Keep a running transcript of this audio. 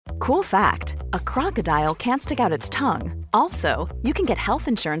Cool fact, a crocodile can't stick out its tongue. Also, you can get health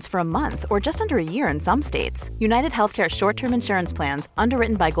insurance for a month or just under a year in some states. United Healthcare short-term insurance plans,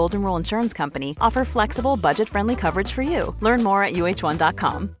 underwritten by Golden Rule Insurance Company, offer flexible, budget-friendly coverage for you. Learn more at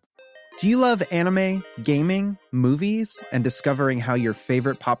uh1.com. Do you love anime, gaming, movies, and discovering how your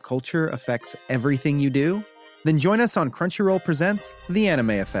favorite pop culture affects everything you do? Then join us on Crunchyroll Presents The Anime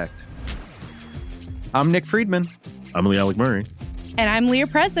Effect. I'm Nick Friedman. I'm Lee Alec Murray. And I'm Leah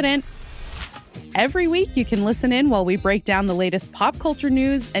President. Every week you can listen in while we break down the latest pop culture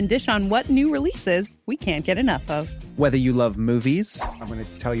news and dish on what new releases we can't get enough of. Whether you love movies, I'm going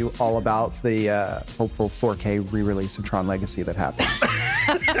to tell you all about the hopeful 4K re-release of Tron Legacy that happens.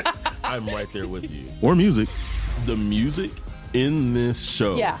 I'm right there with you. Or music. The music in this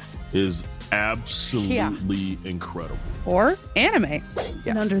show is absolutely incredible. Or anime.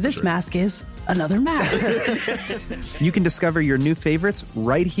 And under this mask is another mask. you can discover your new favorites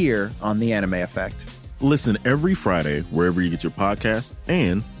right here on The Anime Effect. Listen every Friday wherever you get your podcasts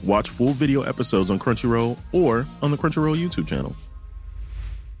and watch full video episodes on Crunchyroll or on the Crunchyroll YouTube channel.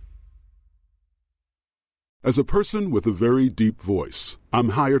 As a person with a very deep voice, I'm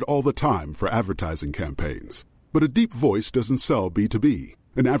hired all the time for advertising campaigns. But a deep voice doesn't sell B2B,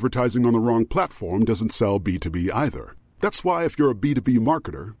 and advertising on the wrong platform doesn't sell B2B either. That's why if you're a B2B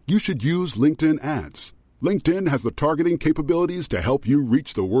marketer, you should use LinkedIn ads. LinkedIn has the targeting capabilities to help you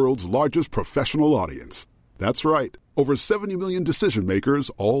reach the world's largest professional audience. That's right, over 70 million decision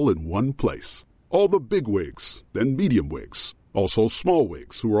makers all in one place. All the big wigs, then medium wigs, also small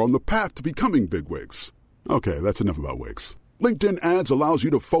wigs who are on the path to becoming big wigs. Okay, that's enough about wigs. LinkedIn ads allows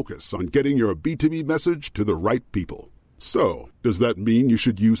you to focus on getting your B2B message to the right people. So, does that mean you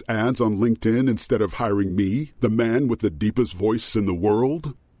should use ads on LinkedIn instead of hiring me, the man with the deepest voice in the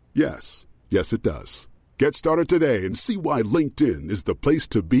world? Yes. Yes, it does. Get started today and see why LinkedIn is the place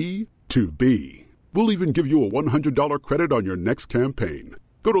to be to be. We'll even give you a $100 credit on your next campaign.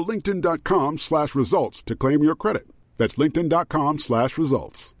 Go to linkedin.com/results to claim your credit. That's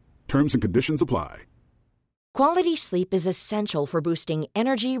linkedin.com/results. Terms and conditions apply. Quality sleep is essential for boosting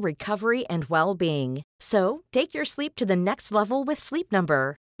energy, recovery, and well-being. So, take your sleep to the next level with Sleep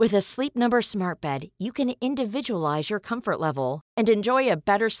Number. With a Sleep Number smart bed, you can individualize your comfort level and enjoy a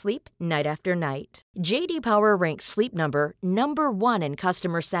better sleep night after night. J.D. Power ranks Sleep Number #1 in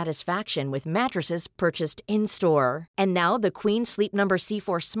customer satisfaction with mattresses purchased in-store. And now the Queen Sleep Number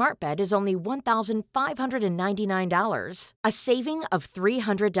C4 smart bed is only $1,599, a saving of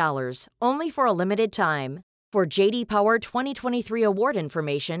 $300, only for a limited time. For J.D. Power 2023 award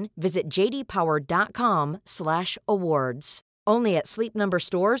information, visit jdpower.com/awards. Only at Sleep Number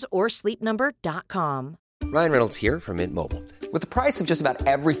stores or sleepnumber.com. Ryan Reynolds here from Mint Mobile. With the price of just about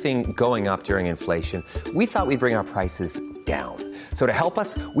everything going up during inflation, we thought we'd bring our prices down. So to help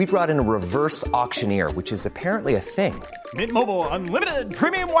us, we brought in a reverse auctioneer, which is apparently a thing. Mint Mobile Unlimited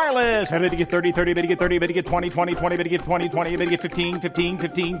Premium Wireless. How to get 30, 30, bit to get 30, bit to get 20, 20, 20, bit to get 20, 20, bit to get 15, 15,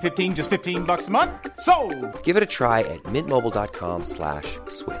 15, 15, just $15 a month? Sold! Give it a try at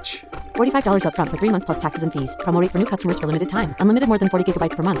mintmobile.com/switch. $45 up front for 3 months plus taxes and fees. Promo rate for new customers for limited time. Unlimited more than 40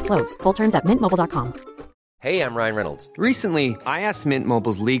 gigabytes per month. Slows full terms at mintmobile.com. Hey, I'm Ryan Reynolds. Recently, I asked Mint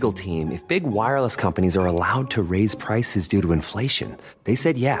Mobile's legal team if big wireless companies are allowed to raise prices due to inflation. They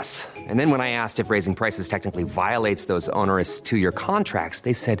said yes. And then when I asked if raising prices technically violates those onerous 2-year contracts,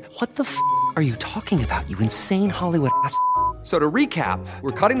 they said, "What the f*** are you talking about, you insane Hollywood ass?" So to recap,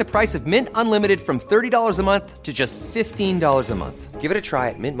 we're cutting the price of Mint Unlimited from $30 a month to just $15 a month. Give it a try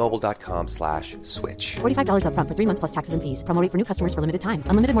at mintmobile.com/switch. $45 up front for 3 months plus taxes and fees. Promo rate for new customers for limited time.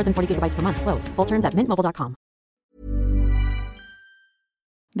 Unlimited more than 40 gigabytes per month. Slows full terms at mintmobile.com.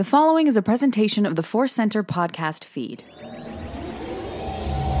 The following is a presentation of the Force Center podcast feed.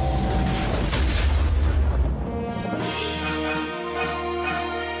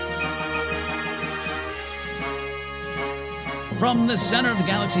 From the center of the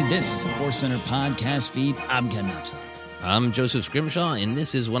galaxy, this is a Force Center podcast feed. I'm Ken Napzok. I'm Joseph Scrimshaw, and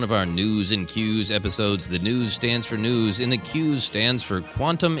this is one of our News and Cues episodes. The news stands for news, and the Cues stands for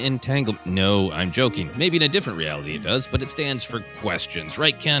quantum entanglement. No, I'm joking. Maybe in a different reality it does, but it stands for questions.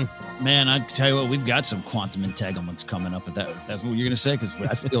 Right, Ken? Man, I tell you what, we've got some quantum entanglements coming up. If that's what you're going to say, because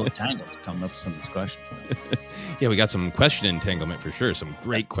I feel entangled coming up with some of these questions. Yeah, we got some question entanglement for sure. Some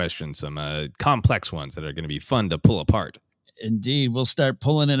great questions, some complex ones that are going to be fun to pull apart. Indeed. We'll start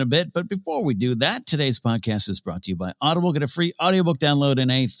pulling in a bit. But before we do that, today's podcast is brought to you by Audible. Get a free audiobook download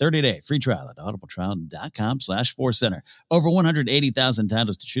and a 30-day free trial at audibletrial.com/4center. Over 180,000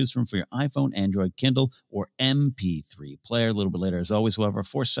 titles to choose from for your iPhone, Android, Kindle, or MP3 player. A little bit later, as always, however,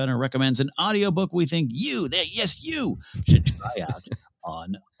 Force Center recommends an audiobook we think you should try out.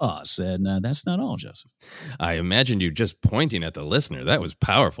 on us. And that's not all, Joseph. I imagined you just pointing at the listener. That was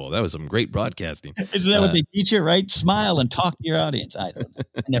powerful. That was some great broadcasting. Isn't that what they teach you, right? Smile and talk to your audience. I don't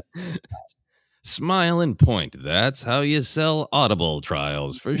know. Smile and point. That's how you sell Audible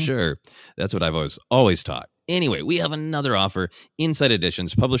trials, for sure. That's what I've always taught. Anyway, we have another offer. Inside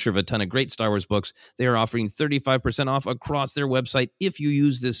Editions, publisher of a ton of great Star Wars books. They are offering 35% off across their website if you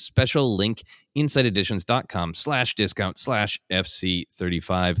use this special link,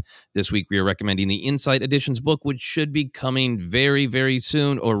 insideeditions.com/discount/FC35. This week, we are recommending the Inside Editions book, which should be coming very, very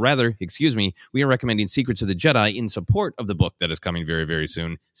soon. Or rather, we are recommending Secrets of the Jedi in support of the book that is coming very, very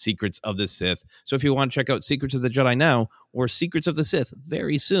soon, Secrets of the Sith. So if you want to check out Secrets of the Jedi now or Secrets of the Sith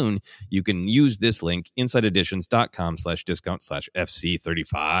very soon, you can use this link,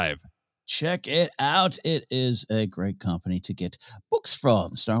 insideeditions.com/discount/FC35. Check it out. It is a great company to get books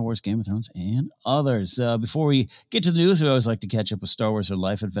from, Star Wars, Game of Thrones, and others. Before we get to the news, we always like to catch up with Star Wars or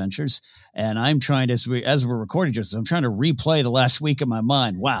Life Adventures. And I'm trying to, as we're recording this, I'm trying to replay the last week in my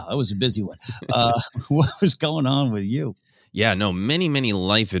mind. Wow, that was a busy one. What was going on with you? Yeah, no, many, many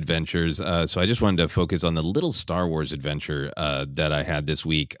life adventures. So I just wanted to focus on the little Star Wars adventure that I had this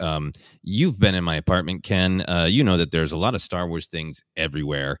week. You've been in my apartment, Ken. You know that there's a lot of Star Wars things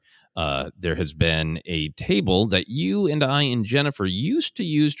everywhere. There has been a table that you and I and Jennifer used to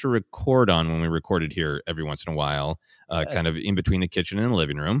use to record on when we recorded here every once in a while, kind of in between the kitchen and the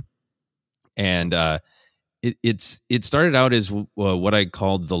living room. And it started out as what I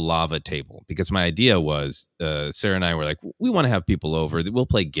called the lava table, because my idea was Sarah and I were like, we want to have people over. We'll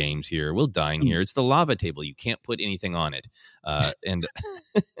play games here. We'll dine here. It's the lava table. You can't put anything on it. And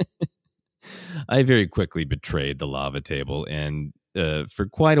I very quickly betrayed the lava table. And for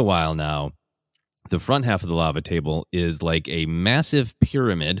quite a while now, the front half of the lava table is like a massive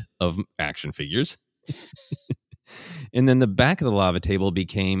pyramid of action figures. And then the back of the lava table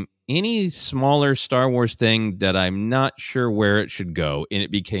became any smaller Star Wars thing that I'm not sure where it should go. And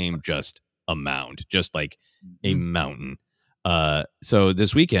it became just a mound, just like a mountain. So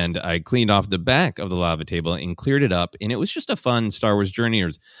this weekend, I cleaned off the back of the lava table and cleared it up. And it was just a fun Star Wars journey.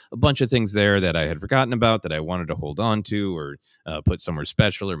 There's a bunch of things there that I had forgotten about that I wanted to hold on to or put somewhere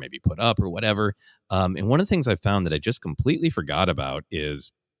special or maybe put up or whatever. And one of the things I found that I just completely forgot about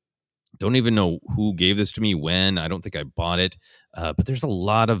is, don't even know who gave this to me when. I don't think I bought it. But there's a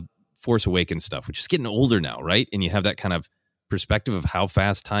lot of Force Awakens stuff, which is getting older now, right? And you have that kind of perspective of how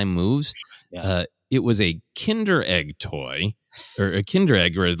fast time moves. Yeah. It was a Kinder Egg toy, or a Kinder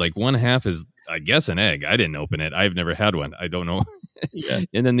Egg where like one half is, I guess, an egg. I didn't open it. I've never had one. I don't know. Yeah.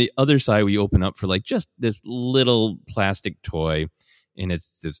 And then the other side we open up for like just this little plastic toy. And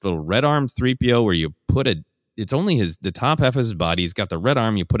it's this little red arm 3PO where you put it's only the top half of his body. He's got the red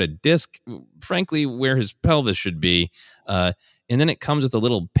arm. You put a disc, frankly, where his pelvis should be. And then it comes with a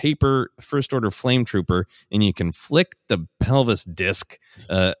little paper First Order flame trooper, and you can flick the pelvis disc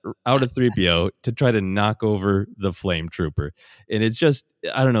out of 3PO to try to knock over the flame trooper. And it's just,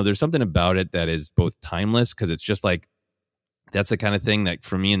 I don't know, there's something about it that is both timeless, because it's just like, that's the kind of thing that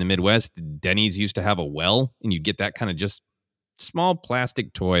for me in the Midwest, Denny's used to have a well, and you get that kind of just small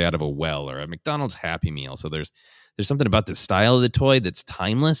plastic toy out of a well, or a McDonald's Happy Meal. So there's something about the style of the toy that's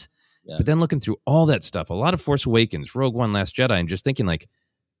timeless. Yeah. But then looking through all that stuff, a lot of Force Awakens, Rogue One, Last Jedi, and just thinking like,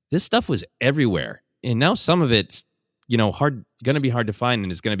 this stuff was everywhere. And now some of it's, going to be hard to find,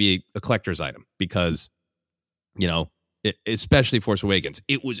 and it's going to be a collector's item because, especially Force Awakens,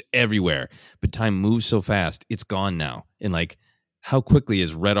 it was everywhere. But time moves so fast, it's gone now. And like, how quickly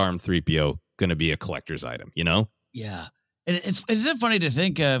is Red Arm 3PO going to be a collector's item, Yeah. And isn't it funny to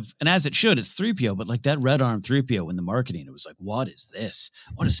think of, and as it should, it's 3PO, but like that red arm 3PO in the marketing, it was like, what is this?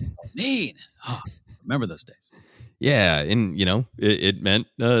 What does it mean? Oh, remember those days. Yeah. And, it meant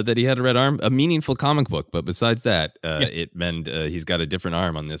that he had a red arm, a meaningful comic book. But besides that, it meant he's got a different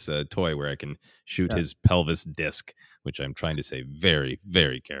arm on this toy where I can shoot his pelvis disc, which I'm trying to say very,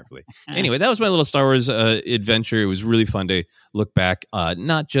 very carefully. Anyway, that was my little Star Wars adventure. It was really fun to look back,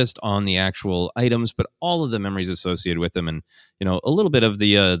 not just on the actual items, but all of the memories associated with them, and a little bit of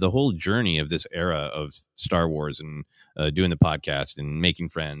the whole journey of this era of Star Wars, and doing the podcast and making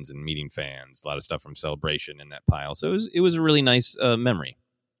friends and meeting fans. A lot of stuff from Celebration in that pile. So it was a really nice memory.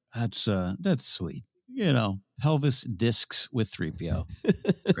 That's sweet. Pelvis discs with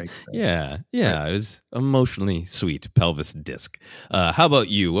 3PO. Great. Yeah. It was emotionally sweet. Pelvis disc. How about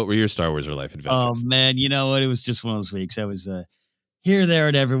you? What were your Star Wars or life adventures? Oh man, you know what? It was just one of those weeks. I was here, there,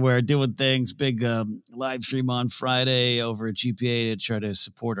 and everywhere doing things. Big live stream on Friday over at GPA to try to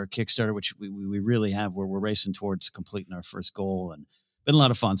support our Kickstarter, which we really have, where we're racing towards completing our first goal. And been a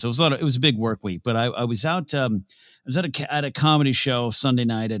lot of fun. So it was a big work week, but I was out. I was at a comedy show Sunday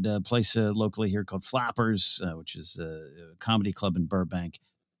night at a place locally here called Flappers, which is a comedy club in Burbank.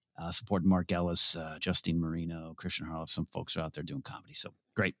 Supporting Mark Ellis, Justine Marino, Christian Harloff. Some folks are out there doing comedy. So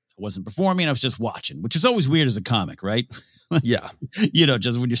great. I wasn't performing. I was just watching, which is always weird as a comic, right? Yeah.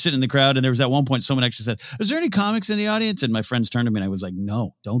 Just when you're sitting in the crowd, and there was at one point someone actually said, "Is there any comics in the audience?" And my friends turned to me and I was like,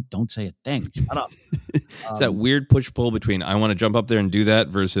 "No, don't say a thing. Shut up." It's that weird push-pull between I want to jump up there and do that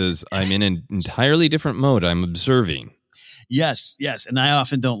versus I'm in an entirely different mode. I'm observing. Yes. And I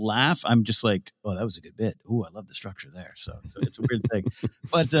often don't laugh. I'm just like, oh, that was a good bit. Ooh, I love the structure there. So it's a weird thing.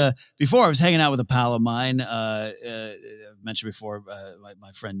 But before I was hanging out with a pal of mine, I mentioned before,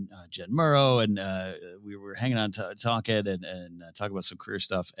 my friend Jen Murrow, and we were hanging out talking and talking about some career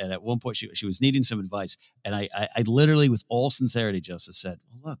stuff. And at one point she was needing some advice. And I literally, with all sincerity, Joseph said,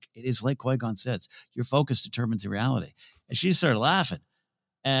 well, look, it is like Qui-Gon says, your focus determines your reality. And she started laughing.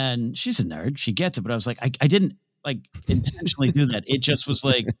 And she's a nerd. She gets it. But I was like, I didn't intentionally do that. It just was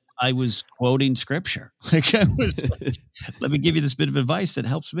like I was quoting scripture. Like I was like, let me give you this bit of advice that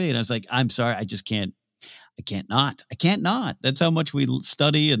helps me. And I was like, I'm sorry, I can't not. That's how much we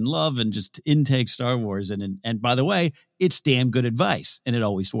study and love and just intake Star Wars. And by the way, it's damn good advice, and it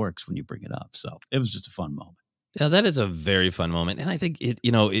always works when you bring it up. So it was just a fun moment. Yeah, that is a very fun moment. And I think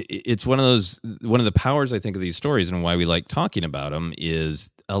it's one of the powers I think of these stories and why we like talking about them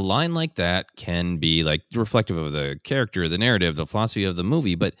is a line like that can be like reflective of the character, the narrative, the philosophy of the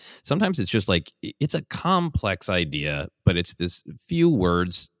movie. But sometimes it's just like, it's a complex idea, but it's this few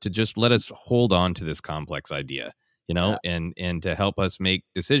words to just let us hold on to this complex idea, and to help us make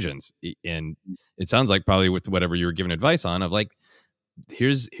decisions. And it sounds like probably with whatever you were giving advice on of like,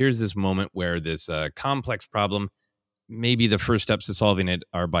 here's this moment where this complex problem, maybe the first steps to solving it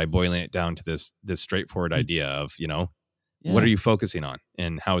are by boiling it down to this straightforward idea of, what are you focusing on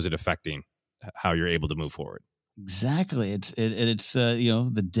and how is it affecting how you're able to move forward? Exactly. It's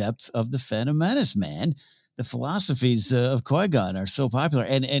the depth of the Phantom Menace, man. The philosophies of Qui-Gon are so popular.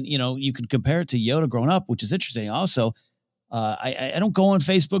 And you could compare it to Yoda growing up, which is interesting. Also, I don't go on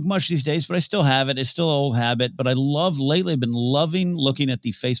Facebook much these days, but I still have it. It's still an old habit, but I've been loving looking at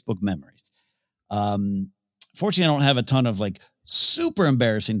the Facebook memories. Fortunately, I don't have a ton of like super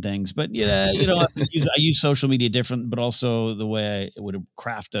embarrassing things, but I use social media different, but also the way I would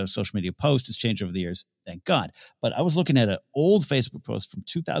craft a social media post has changed over the years. Thank God. But I was looking at an old Facebook post from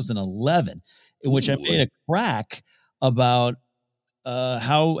 2011 in which I made a crack about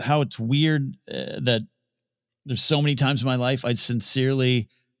how it's weird that there's so many times in my life I'd sincerely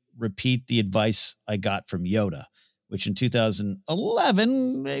repeat the advice I got from Yoda, which in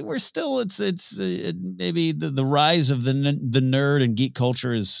 2011, we're still, it's maybe the rise of the nerd and geek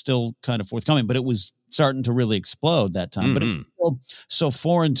culture is still kind of forthcoming, but it was starting to really explode that time. Mm-hmm. But it was so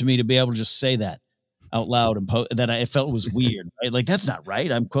foreign to me to be able to just say that out loud and that I felt was weird. Right? Like, that's not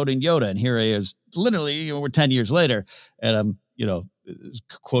right. I'm quoting Yoda, and here he is literally, we're 10 years later, and I'm,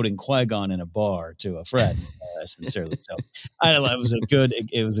 quoting Qui-Gon in a bar to a friend, sincerely. So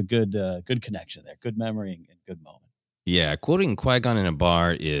it was a good connection there. Good memory and good moment. Yeah, quoting Qui-Gon in a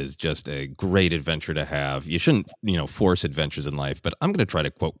bar is just a great adventure to have. You shouldn't, force adventures in life, but I'm going to try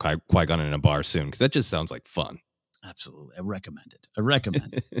to quote Qui-Gon in a bar soon because that just sounds like fun. Absolutely. I recommend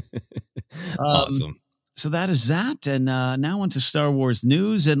it. Awesome. So that is that. And now on to Star Wars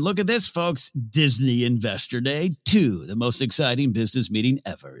news. And look at this, folks. Disney Investor Day 2, the most exciting business meeting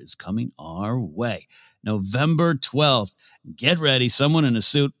ever, is coming our way. November 12th. Get ready. Someone in a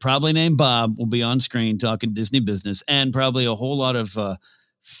suit, probably named Bob, will be on screen talking Disney business and probably a whole lot of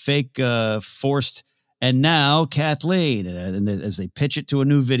fake forced. And now Kathleen, and as they pitch it to a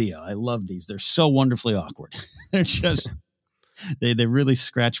new video. I love these. They're so wonderfully awkward. They're just... They really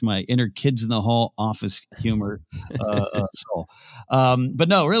scratch my inner Kids in the Hall office humor soul. But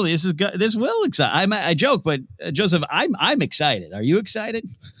no, really, this will excite. I joke, but Joseph, I'm excited. Are you excited?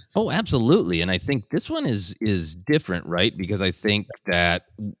 Oh, absolutely. And I think this one is different, right? Because I think that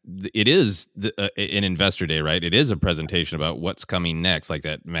it is an investor day, right? It is a presentation about what's coming next, like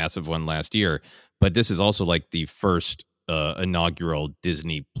that massive one last year. But this is also like the first inaugural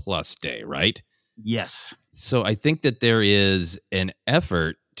Disney Plus day, right? Yes. So I think that there is an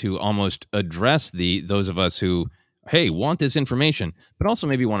effort to almost address those of us who, hey, want this information, but also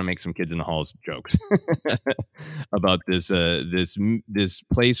maybe want to make some Kids in the Halls jokes about this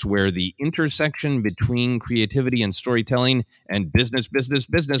place where the intersection between creativity and storytelling and business,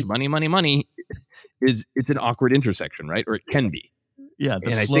 money it's an awkward intersection, right? Or it can be. Yeah.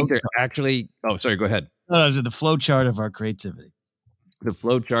 And I think they're actually. Oh, sorry. Go ahead. No, is it the flow chart of our creativity? The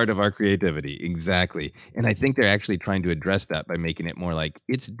flow chart of our creativity. Exactly. And I think they're actually trying to address that by making it more like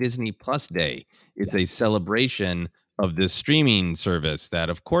it's Disney Plus Day. It's a celebration of this streaming service that,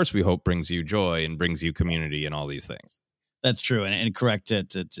 of course, we hope brings you joy and brings you community and all these things. That's true. And correct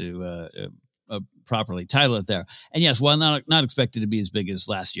to properly title it there. And yes, while not expected to be as big as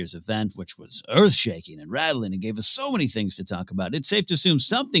last year's event, which was earth-shaking and rattling and gave us so many things to talk about, it's safe to assume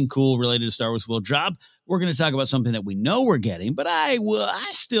something cool related to Star Wars will drop. We're going to talk about something that we know we're getting, but I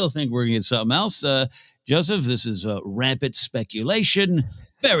still think we're going to get something else. Joseph, this is rampant speculation,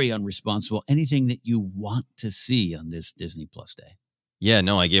 very unresponsible. Anything that you want to see on this Disney Plus Day? Yeah,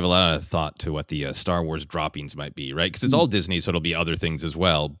 no, I gave a lot of thought to what the Star Wars droppings might be, right? Because it's all Disney, so it'll be other things as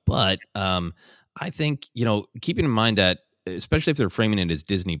well. But I think, keeping in mind that, especially if they're framing it as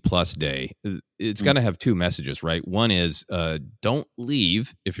Disney Plus Day, it's got to have two messages, right? One is don't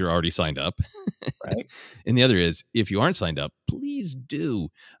leave if you're already signed up. Right. And the other is, if you aren't signed up, please do.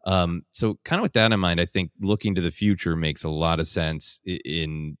 So kind of with that in mind, I think looking to the future makes a lot of sense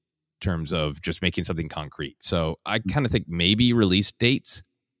in terms of just making something concrete. So I kind of think maybe release dates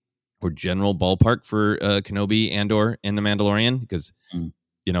or general ballpark for Kenobi, Andor, and The Mandalorian, because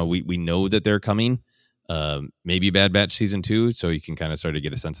we know that they're coming. Maybe Bad Batch season 2, so you can kind of start to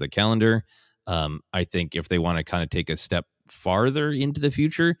get a sense of the calendar. I think if they want to kind of take a step farther into the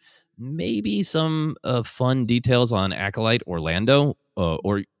future, maybe some fun details on Acolyte or Lando,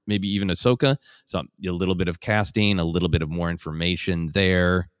 or maybe even Ahsoka. So a little bit of casting, a little bit of more information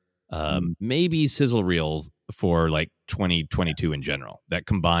there. Maybe sizzle reels for like 2022 in general that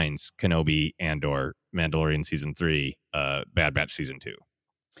combines Kenobi, Andor, Mandalorian season 3, Bad Batch season 2.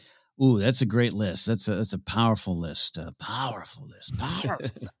 Ooh, that's a great list. That's a powerful list. Powerful.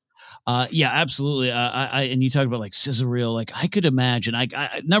 Yeah, absolutely. And you talk about like sizzle reel. Like I could imagine.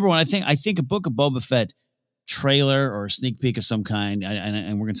 Number one, I think a Book of Boba Fett trailer or a sneak peek of some kind,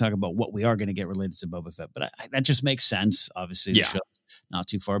 and we're going to talk about what we are going to get related to Boba Fett. But that just makes sense. Obviously, the show's not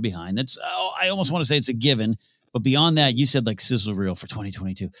too far behind. I almost want to say it's a given. But beyond that, you said like sizzle reel for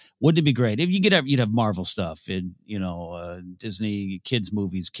 2022. Wouldn't it be great if you'd have Marvel stuff in, Disney kids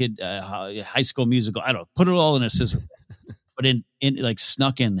movies, High School Musical. I don't know, put it all in a sizzle reel. But in like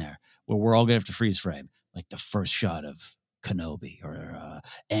snuck in there where we're all gonna have to freeze frame like the first shot of Kenobi or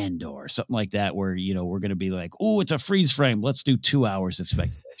Andor or something like that, where we're gonna be like, oh, it's a freeze frame. Let's do 2 hours of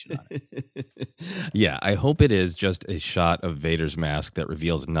speculation on it. Yeah, I hope it is just a shot of Vader's mask that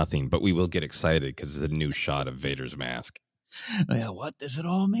reveals nothing, but we will get excited because it's a new shot of Vader's mask. Yeah, what does it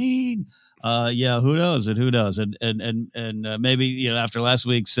all mean? Yeah, who knows? And maybe after last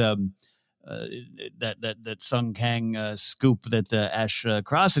week's that Sung Kang scoop that Ash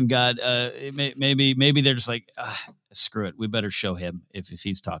Crossan got, maybe they're just like, screw it, we better show him if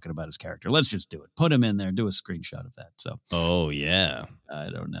he's talking about his character. Let's just do it. Put him in there. Do a screenshot of that. So, oh yeah, I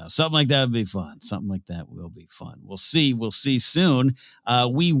don't know. Something like that would be fun. Something like that will be fun. We'll see. We'll see soon.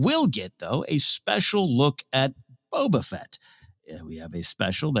 We will get though a special look at Boba Fett. We have a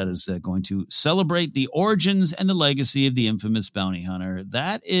special that is going to celebrate the origins and the legacy of the infamous bounty hunter.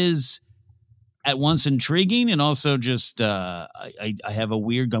 That is at once intriguing and also just I have a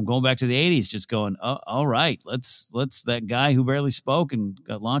weird. I'm going back to the 80s, just going, oh, all right, let's that guy who barely spoke and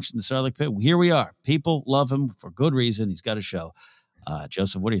got launched in the Sarlacc pit. Here we are. People love him for good reason. He's got a show.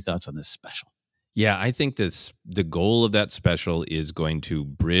 Joseph, what are your thoughts on this special? Yeah, I think the goal of that special is going to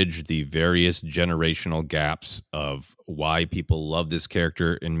bridge the various generational gaps of why people love this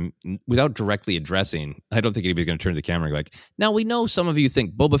character, and without directly addressing, I don't think anybody's going to turn to the camera and be like, now we know some of you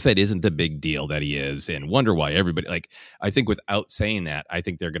think Boba Fett isn't the big deal that he is and wonder why everybody, like, I think without saying that, I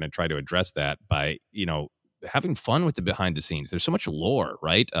think they're going to try to address that by, having fun with the behind the scenes. There's so much lore,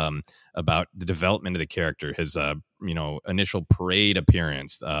 right? About the development of the character, his, initial parade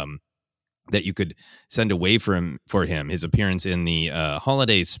appearance, that you could send away for him, his appearance in the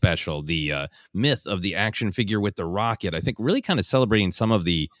holiday special, the myth of the action figure with the rocket. I think really kind of celebrating some of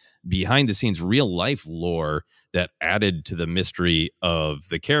the behind the scenes real life lore that added to the mystery of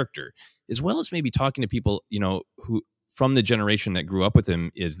the character, as well as maybe talking to people, who from the generation that grew up with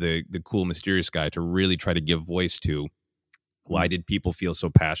him is the cool, mysterious guy, to really try to give voice to why did people feel so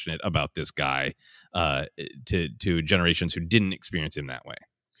passionate about this guy to generations who didn't experience him that way.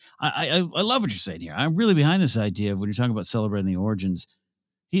 I love what you're saying here. I'm really behind this idea of when you're talking about celebrating the origins.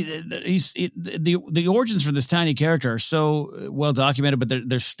 The origins for this tiny character are so well documented, but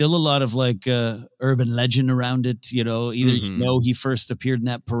there's still a lot of like urban legend around it. Either he first appeared in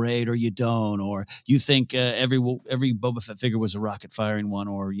that parade, or you don't, or you think every Boba Fett figure was a rocket firing one,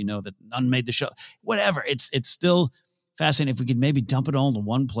 or that none made the show. Whatever. It's still fascinating if we could maybe dump it all into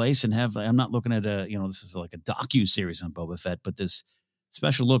one place and have. I'm not looking at this is like a docu-series on Boba Fett, but this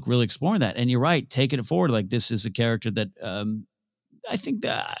special look, really exploring that. And you're right, taking it forward. Like, this is a character that I think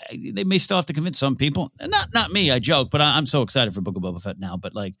that they may still have to convince some people. Not me, I joke, but I'm so excited for Book of Boba Fett now.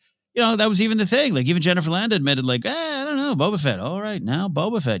 But like, that was even the thing. Like, even Jennifer Landa admitted, like, I don't know, Boba Fett. All right, now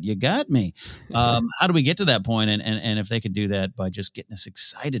Boba Fett, you got me. How do we get to that point? And if they could do that by just getting us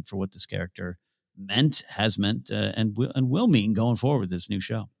excited for what this character has meant, and will mean going forward with this new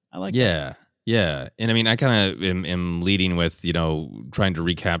show. I like that. Yeah. And I mean, I kind of am leading with, trying to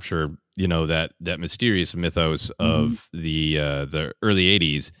recapture, that mysterious mythos of the early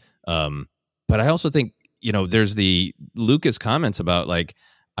 80s. But I also think, there's the Lucas comments about, like,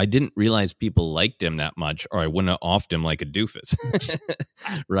 I didn't realize people liked him that much, or I wouldn't have offed him like a doofus.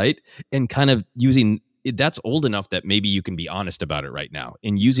 Right. And kind of using that's old enough that maybe you can be honest about it right now,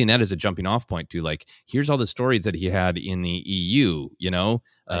 and using that as a jumping off point to, like, here's all the stories that he had in the EU,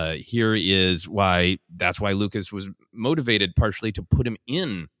 here is that's why Lucas was motivated partially to put him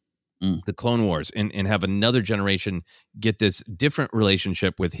in the Clone Wars and have another generation get this different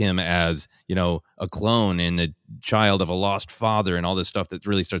relationship with him as, a clone and the child of a lost father, and all this stuff that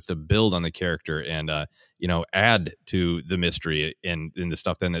really starts to build on the character and, add to the mystery and the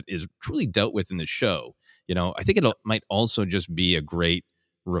stuff then that is truly dealt with in the show. I think it might also just be a great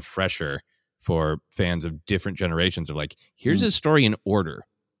refresher for fans of different generations of, like, here's his story in order.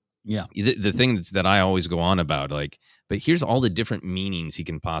 Yeah. The thing that I always go on about, like, but here's all the different meanings he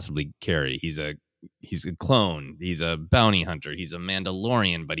can possibly carry. He's a clone. He's a bounty hunter. He's a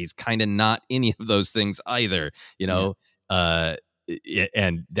Mandalorian, but he's kind of not any of those things either,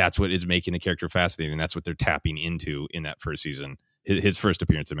 and that's what is making the character fascinating. That's what they're tapping into in that first season, his first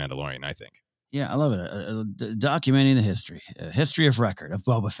appearance in Mandalorian, I think. Yeah, I love it. Documenting the history of record of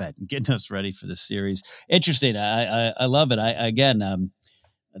Boba Fett and getting us ready for this series. Interesting. I love it.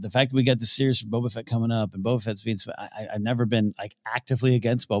 The fact that we got the series for Boba Fett coming up, and Boba Fett's being, I've never been, like, actively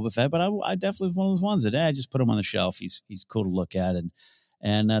against Boba Fett, but I definitely was one of those ones that I just put him on the shelf. He's cool to look at,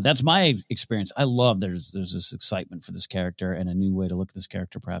 and that's my experience. I love there's this excitement for this character and a new way to look at this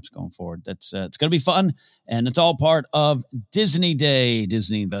character perhaps going forward. That's it's going to be fun, and it's all part of Disney Day,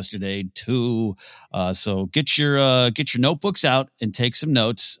 Disney Investor Day 2. So get your notebooks out and take some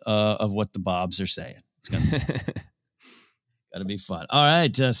notes of what the Bobs are saying. It's gotta be fun. All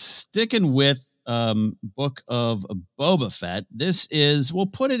right, sticking with Book of Boba Fett. This is, we'll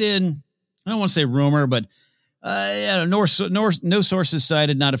put it in, I don't want to say rumor, but no sources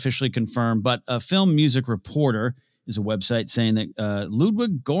cited, not officially confirmed, but a Film Music Reporter is a website saying that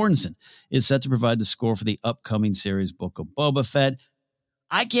Ludwig Göransson is set to provide the score for the upcoming series Book of Boba Fett.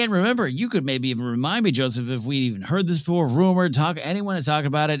 I can't remember. You could maybe even remind me, Joseph, if we even heard this before, rumored, anyone had talked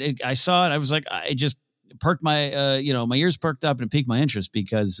about it. I saw it. I was like, I just perked my, my ears perked up and piqued my interest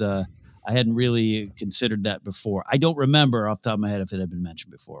because I hadn't really considered that before. I don't remember off the top of my head if it had been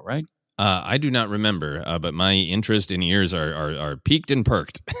mentioned before, right? I do not remember, but my interest and ears are piqued and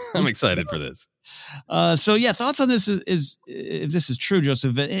perked. I'm excited for this. So yeah, thoughts on this is if this is true,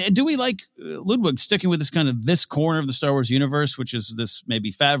 Joseph. And do we like Ludwig sticking with this corner of the Star Wars universe, which is this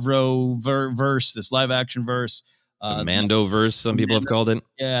maybe Favreau verse, this live action verse? The Mando-verse, some people have called it.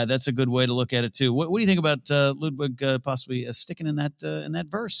 Yeah, that's a good way to look at it too. What do you think about Ludwig possibly sticking in that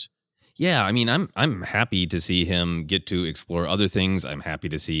verse? Yeah, I mean, I'm happy to see him get to explore other things. I'm happy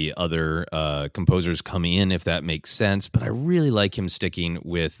to see other composers come in if that makes sense. But I really like him sticking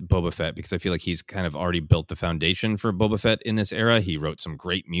with Boba Fett because I feel like he's kind of already built the foundation for Boba Fett in this era. He wrote some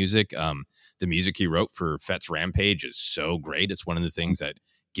great music. The music he wrote for Fett's Rampage is so great. It's one of the things that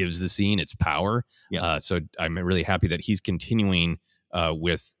gives the scene its power. Yeah. So I'm really happy that he's continuing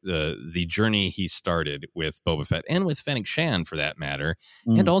with the journey he started with Boba Fett and with Fennec Shand for that matter.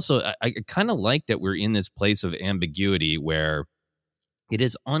 And also I kind of like that we're in this place of ambiguity where it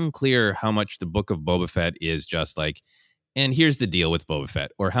is unclear how much the Book of Boba Fett is just like, and here's the deal with Boba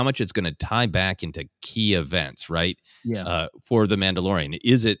Fett, or how much it's going to tie back into key events, right? Yeah. For The Mandalorian.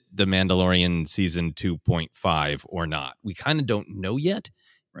 Is it The Mandalorian season 2.5 or not? We kind of don't know yet.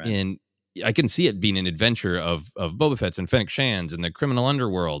 Right. And I can see it being an adventure of Boba Fett's and Fennec Shand's and the criminal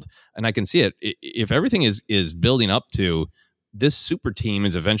underworld. And I can see it. If everything is building up to this super team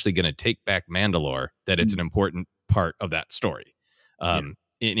is eventually going to take back Mandalore, that it's an important part of that story. And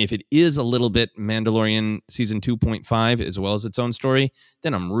if it is a little bit Mandalorian season 2.5 as well as its own story,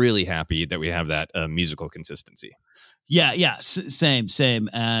 then I'm really happy that we have that musical consistency. Yeah. Same.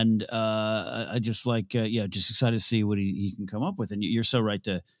 And I just like, just excited to see what he can come up with. And you're so right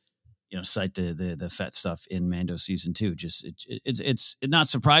to, cite the Fett stuff in Mando season 2. Just it's not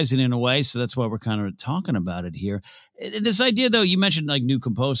surprising in a way, so that's why we're kind of talking about it here. This idea, though, you mentioned like new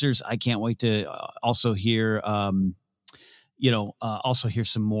composers. I can't wait to also hear, Also hear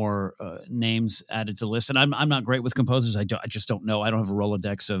some more names added to the list. And I'm not great with composers. I just don't know. I don't have a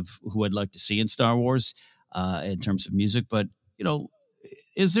Rolodex of who I'd like to see in Star Wars in terms of music. But,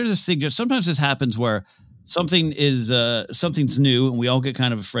 is there this thing, just sometimes this happens where something's new and we all get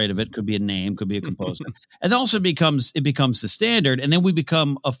kind of afraid of it. Could be a name, could be a composer. And then also becomes the standard. And then we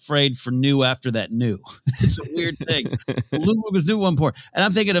become afraid for new after that new. It's a weird thing. Ludwig was new at one point. And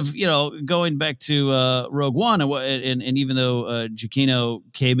I'm thinking of, going back to Rogue One and even though Giacchino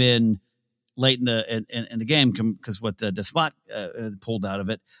came in late in the game because what Despot pulled out of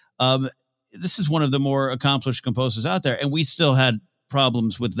it. This is one of the more accomplished composers out there. And we still had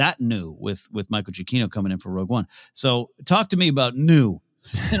problems with that new with Michael Giacchino coming in for Rogue One. So talk to me about new.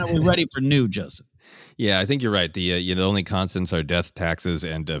 Are we ready for new, Joseph? Yeah, I think you're right. The only constants are death, taxes,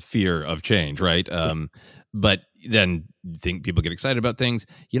 and fear of change, right? But then think people get excited about things.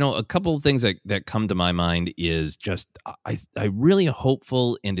 A couple of things that come to my mind is just I'm really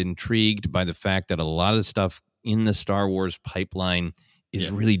hopeful and intrigued by the fact that a lot of the stuff in the Star Wars pipeline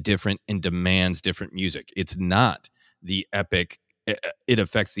is really different and demands different music. It's not the epic. It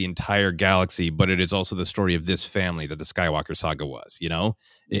affects the entire galaxy, but it is also the story of this family that the Skywalker saga was,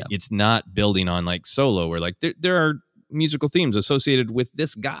 It's not building on like Solo where like there are musical themes associated with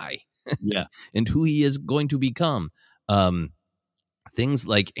this guy and who he is going to become. Things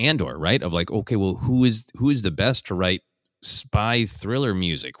like Andor, right? Of like, okay, well, who is the best to write spy thriller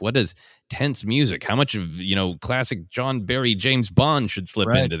music? What is tense music? How much of, classic John Barry, James Bond should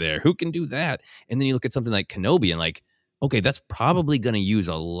slip into there? Who can do that? And then you look at something like Kenobi and like, okay, that's probably going to use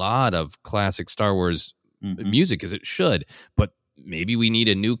a lot of classic Star Wars music as it should, but maybe we need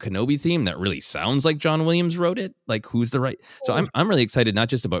a new Kenobi theme that really sounds like John Williams wrote it. Like who's the right? So I'm really excited, not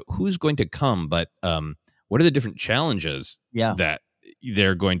just about who's going to come, but what are the different challenges that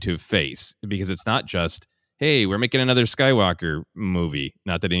they're going to face? Because it's not just, hey, we're making another Skywalker movie.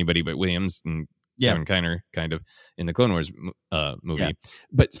 Not that anybody but Williams and Kevin Kiner kind of in the Clone Wars movie. Yeah.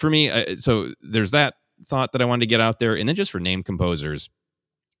 But for me, so there's that thought that I wanted to get out there. And then just for named composers,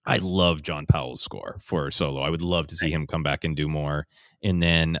 I love John Powell's score for Solo. I would love to see him come back and do more. And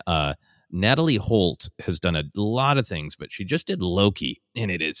then Natalie Holt has done a lot of things, but she just did Loki, and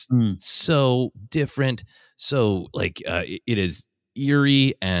it is so different. So it is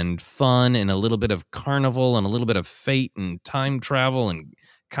eerie and fun and a little bit of carnival and a little bit of fate and time travel and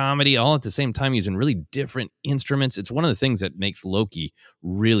comedy all at the same time using really different instruments. It's one of the things that makes Loki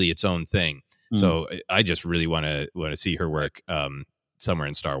really its own thing. So I just really want to see her work somewhere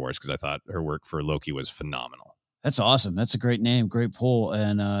in Star Wars because I thought her work for Loki was phenomenal. That's awesome. That's a great name, great pull,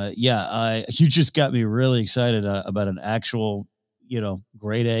 and you just got me really excited about an actual,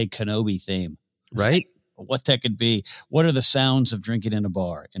 grade A Kenobi theme, right? What that could be. What are the sounds of drinking in a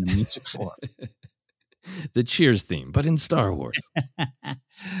bar in a music form? The Cheers theme, but in Star Wars.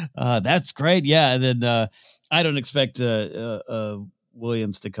 That's great. Yeah, and then I don't expect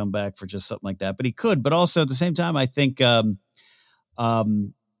Williams to come back for just something like that, but he could. But also at the same time, I think, I'd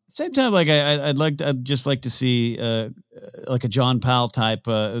just like to see like a John Powell type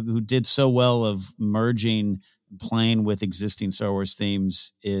who did so well of merging, playing with existing Star Wars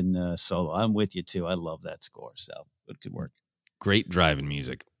themes in Solo. I'm with you too. I love that score, so it could work. Great driving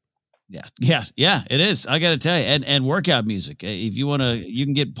music. Yeah, it is. I got to tell you, and workout music. If you want to, you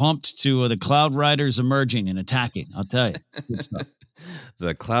can get pumped to the Cloud Riders emerging and attacking. I'll tell you. Good stuff.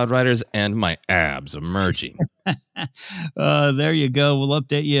 The Cloud Riders and my abs emerging. There you go. We'll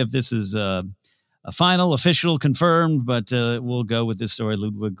update you if this is a final, official, confirmed, but we'll go with this story.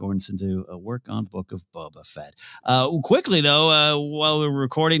 Ludwig Göransson to work on Book of Boba Fett. Quickly, though, while we're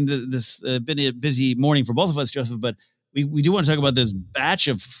recording this, been a busy morning for both of us, Joseph, but we do want to talk about this batch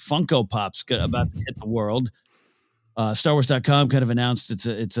of Funko Pops about to hit the world. StarWars.com kind of announced it's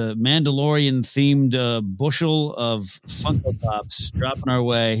a Mandalorian themed bushel of Funko Pops dropping our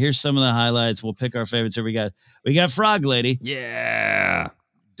way. Here's some of the highlights. We'll pick our favorites here. We got Frog Lady. Yeah.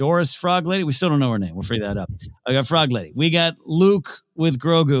 Doris Frog Lady. We still don't know her name. We'll figure that out. I got Frog Lady. We got Luke with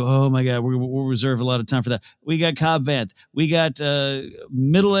Grogu. Oh my God. We'll reserve a lot of time for that. We got Cobb Vanth. We got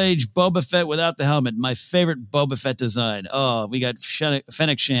middle-aged Boba Fett without the helmet. My favorite Boba Fett design. Oh, we got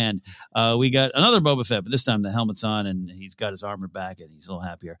Fennec Shand. We got another Boba Fett, but this time the helmet's on and he's got his armor back and he's a little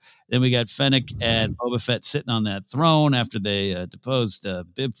happier. Then we got Fennec and Boba Fett sitting on that throne after they deposed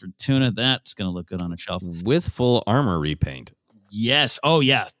Bib Fortuna. That's going to look good on a shelf. With full armor repaint. Yes. Oh,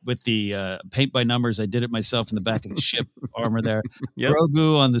 yeah. With the paint by numbers. I did it myself in the back of the ship armor there. Yep.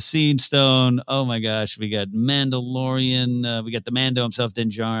 Grogu on the Seed Stone. Oh, my gosh. We got Mandalorian. We got the Mando himself, Din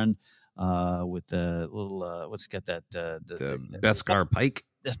Djarin, with the little, what's got that? The Beskar Pike.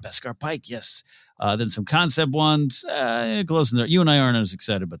 That's Beskar Pike, yes. Then some concept ones, close in there. You and I aren't as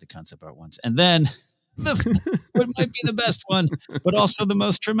excited about the concept art ones. And then what might be the best one, but also the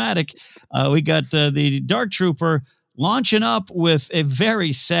most traumatic. We got the Dark Trooper launching up with a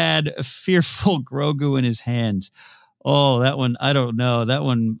very sad, fearful Grogu in his hands. Oh, that one, I don't know. That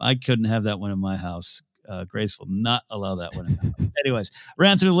one, I couldn't have that one in my house. Grace will not allow that one in my house. Anyways,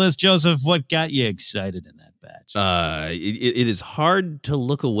 ran through the list. Joseph, what got you excited in that batch? It is hard to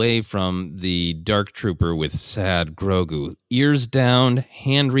look away from the Dark Trooper with sad Grogu. Ears down,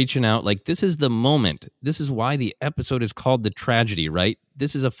 hand reaching out. Like, this is the moment. This is why the episode is called The Tragedy, right?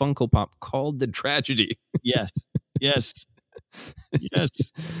 This is a Funko Pop called The Tragedy. Yes. Yes.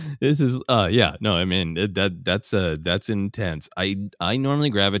 This is I mean that's intense. I normally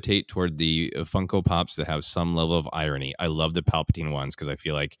gravitate toward the Funko Pops that have some level of irony. I love the Palpatine ones because I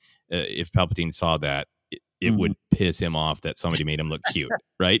feel like if Palpatine saw that, it would piss him off that somebody made him look cute,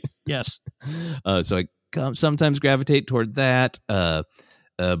 right? Yes. So I sometimes gravitate toward that.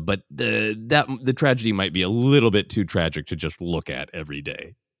 But the Tragedy might be a little bit too tragic to just look at every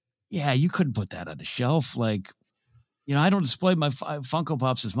day. Yeah, you couldn't put that on the shelf. Like, you know, I don't display my Funko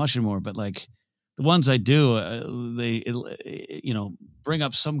Pops as much anymore, but like the ones I do, they bring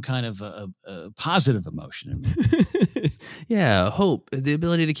up some kind of a positive emotion in me. Yeah, hope, the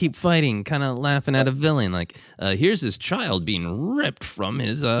ability to keep fighting, kind of laughing at a villain. Like, here's this child being ripped from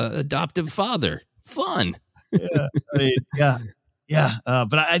his adoptive father. Fun. Yeah. Yeah,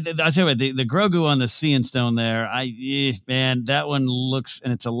 but I tell you what, the Grogu on the Seeing Stone there, man, that one looks,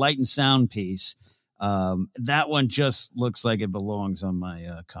 and it's a light and sound piece. That one just looks like it belongs on my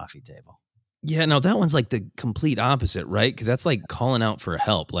coffee table. Yeah, no, that one's like the complete opposite, right? Because that's like calling out for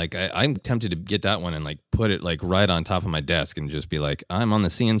help. Like I'm tempted to get that one and like put it like right on top of my desk and just be like, I'm on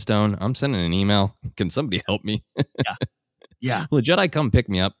the Seeing Stone. I'm sending an email. Can somebody help me? Yeah. Will a Jedi come pick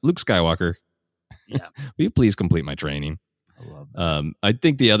me up? Luke Skywalker. Yeah. Will you please complete my training? I love that. I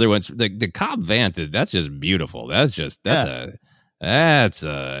think the other ones, the Cobb Vanth, that's just beautiful. That's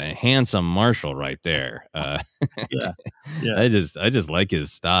a handsome Marshal right there. Yeah. I just like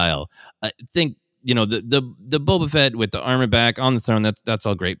his style. I think, you know, the Boba Fett with the armor back on the throne, that's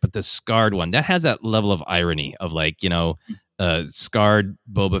all great. But the scarred one, that has that level of irony of like, you know, scarred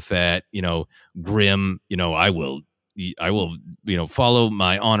Boba Fett, you know, grim, you know, I will, you know, follow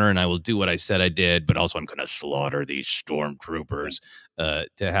my honor and I will do what I said I did, but also I'm going to slaughter these stormtroopers. To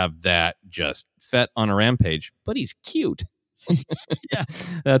have that just Fett on a rampage, but he's cute. Yeah,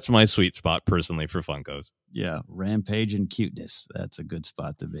 that's my sweet spot personally for Funkos. Yeah, rampage and cuteness. That's a good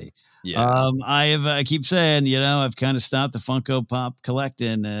spot to be. Yeah. I keep saying, you know, I've kind of stopped the Funko Pop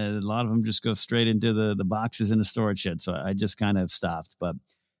collecting. A lot of them just go straight into the boxes in the storage shed. So I just kind of stopped. But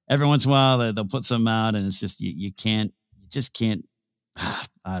every once in a while they'll put some out, and it's just you just can't.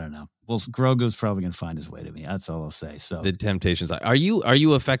 I don't know. Well, Grogu's probably going to find his way to me. That's all I'll say. So the temptations. Are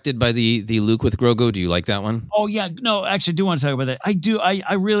you affected by the Luke with Grogu? Do you like that one? Oh yeah, no, actually, I do want to talk about that. I do.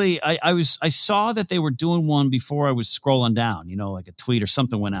 I saw that they were doing one before I was scrolling down. You know, like a tweet or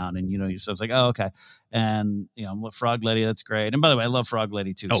something went out, and you know, so I was like, oh okay, and you know, Frog Lady, that's great. And by the way, I love Frog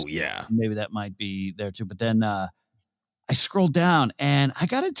Lady too. Oh so yeah, maybe that might be there too. But then I scrolled down, and I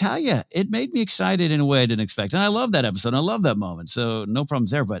got to tell you, it made me excited in a way I didn't expect. And I love that episode. And I love that moment. So no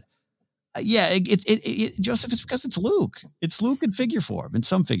problems there. But yeah, Joseph, it's because it's Luke. It's Luke in figure form, in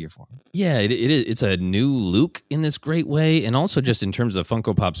some figure form. Yeah, it is. It's a new Luke in this great way. And also just in terms of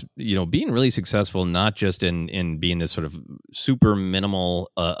Funko Pops, you know, being really successful, not just in being this sort of super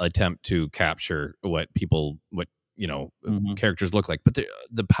minimal attempt to capture what characters look like. But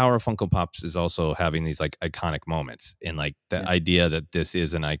the power of Funko Pops is also having these like iconic moments, and like the idea that this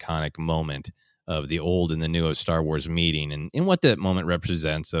is an iconic moment of the old and the new of Star Wars meeting, and what that moment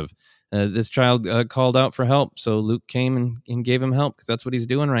represents of this child called out for help. So Luke came and gave him help because that's what he's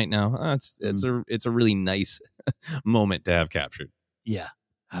doing right now. It's a really nice moment to have captured. Yeah.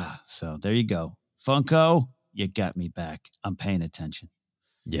 So there you go. Funko, you got me back. I'm paying attention.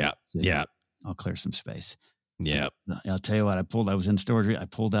 Yeah. So yeah. I'll clear some space. Yeah. I'll tell you what, I was in storage. I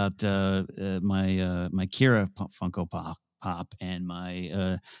pulled out my Kira Funko Pop and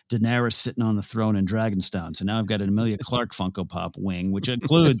my Daenerys sitting on the throne in Dragonstone. So now I've got an Emilia Clarke Funko Pop wing, which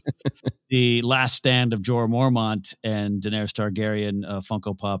includes the Last Stand of Jorah Mormont and Daenerys Targaryen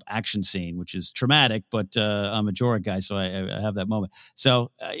Funko Pop action scene, which is traumatic, but I'm a Jorah guy, so I have that moment. So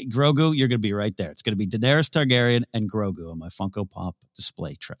Grogu, you're going to be right there. It's going to be Daenerys Targaryen and Grogu on my Funko Pop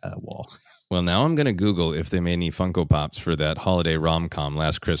display wall. Well, now I'm going to Google if they made any Funko Pops for that holiday rom-com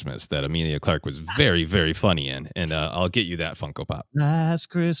last Christmas that Emilia Clarke was very, very funny in, and I'll get you that Funko Pop. Last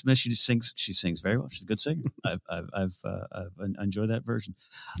Christmas, she sings very well. She's a good singer. I've enjoyed that version.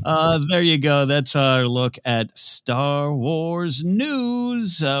 There you go. That's our look at Star Wars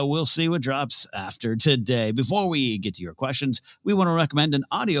news. We'll see what drops after today. Before we get to your questions, we want to recommend an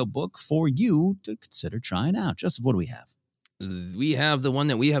audiobook for you to consider trying out. Joseph, what do we have? We have the one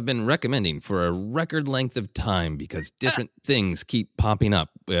that we have been recommending for a record length of time because different things keep popping up.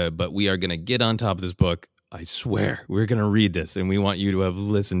 But we are going to get on top of this book. I swear, we're going to read this, and we want you to have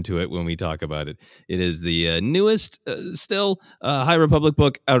listened to it when we talk about it. It is the newest, High Republic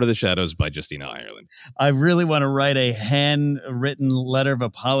book, Out of the Shadows by Justina Ireland. I really want to write a handwritten letter of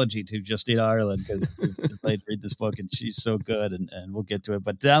apology to Justina Ireland because I read this book, and she's so good, and we'll get to it.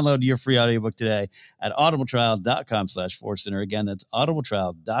 But download your free audiobook today at audibletrial.com/ForceCenter. Again, that's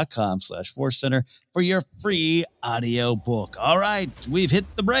audibletrial.com/ForceCenter for your free audiobook. All right, we've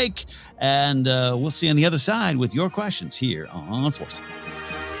hit the break, and we'll see you on the other side with your questions here on Force.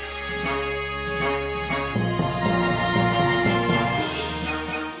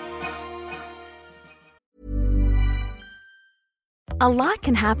 A lot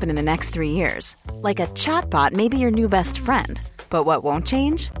can happen in the next 3 years. Like a chatbot may be your new best friend. But what won't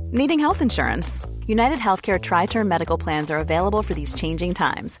change? Needing health insurance. United Healthcare Tri-Term Medical Plans are available for these changing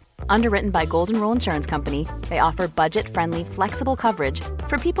times. Underwritten by Golden Rule Insurance Company, they offer budget-friendly, flexible coverage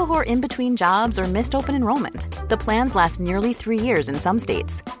for people who are in between jobs or missed open enrollment. The plans last nearly 3 years in some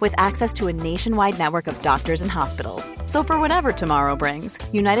states, with access to a nationwide network of doctors and hospitals. So for whatever tomorrow brings,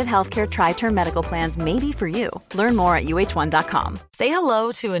 United Healthcare Tri-Term Medical Plans may be for you. Learn more at uh1.com. Say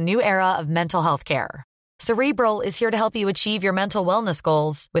hello to a new era of mental health care. Cerebral is here to help you achieve your mental wellness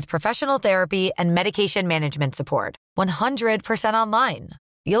goals with professional therapy and medication management support. 100% online.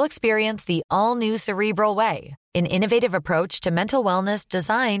 You'll experience the all-new Cerebral Way, an innovative approach to mental wellness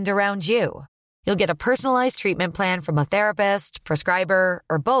designed around you. You'll get a personalized treatment plan from a therapist, prescriber,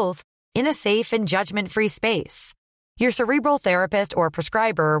 or both in a safe and judgment-free space. Your Cerebral therapist or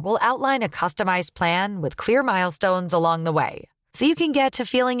prescriber will outline a customized plan with clear milestones along the way, so you can get to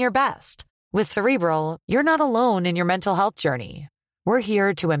feeling your best. With Cerebral, you're not alone in your mental health journey. We're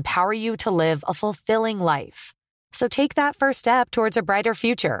here to empower you to live a fulfilling life. So take that first step towards a brighter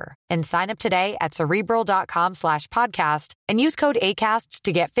future and sign up today at Cerebral.com/podcast and use code ACAST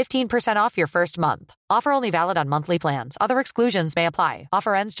to get 15% off your first month. Offer only valid on monthly plans. Other exclusions may apply.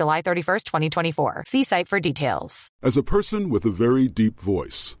 Offer ends July 31st, 2024. See site for details. As a person with a very deep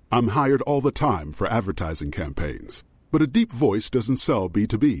voice, I'm hired all the time for advertising campaigns. But a deep voice doesn't sell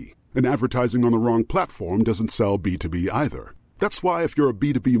B2B, and advertising on the wrong platform doesn't sell B2B either. That's why if you're a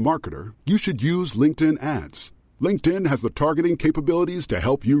B2B marketer, you should use LinkedIn ads. LinkedIn has the targeting capabilities to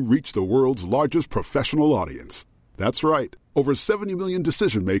help you reach the world's largest professional audience. That's right, over 70 million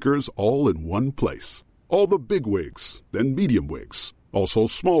decision makers all in one place. All the big wigs, then medium wigs, also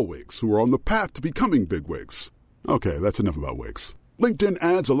small wigs who are on the path to becoming big wigs. Okay, that's enough about wigs. LinkedIn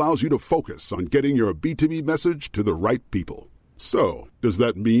ads allows you to focus on getting your B2B message to the right people. So, does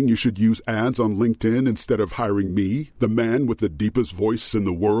that mean you should use ads on LinkedIn instead of hiring me, the man with the deepest voice in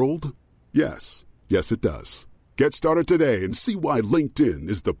the world? Yes. Yes, it does. Get started today and see why LinkedIn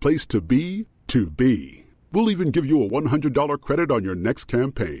is the place to be to be. We'll even give you a $100 credit on your next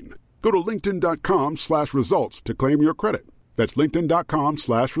campaign. Go to linkedin.com/results to claim your credit. That's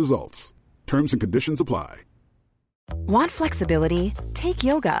linkedin.com/results. Terms and conditions apply. Want flexibility? Take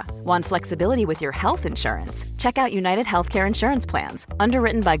yoga. Want flexibility with your health insurance? Check out United Healthcare Insurance Plans.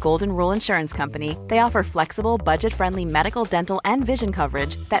 Underwritten by Golden Rule Insurance Company, they offer flexible, budget-friendly medical, dental, and vision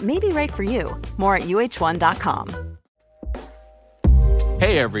coverage that may be right for you. More at uh1.com.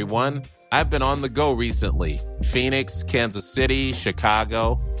 Hey everyone, I've been on the go recently. Phoenix, Kansas City,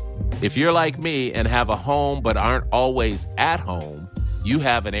 Chicago. If you're like me and have a home but aren't always at home, you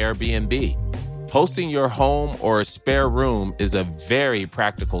have an Airbnb. Hosting your home or a spare room is a very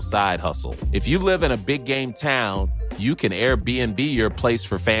practical side hustle. If you live in a big game town, you can Airbnb your place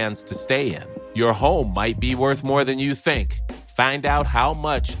for fans to stay in. Your home might be worth more than you think. Find out how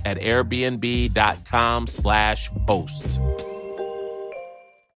much at airbnb.com/host.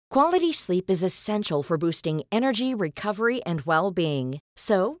 Quality sleep is essential for boosting energy, recovery, and well-being.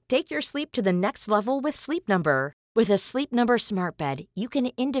 So, take your sleep to the next level with Sleep Number. With a Sleep Number Smart Bed, you can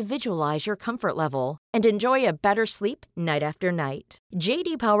individualize your comfort level and enjoy a better sleep night after night.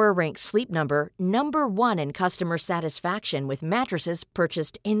 J.D. Power ranks Sleep Number number 1 in customer satisfaction with mattresses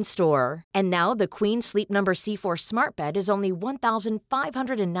purchased in-store. And now the Queen Sleep Number C4 Smart Bed is only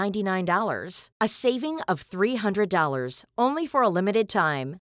 $1,599, a saving of $300, only for a limited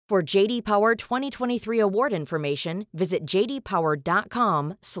time. For J.D. Power 2023 award information, visit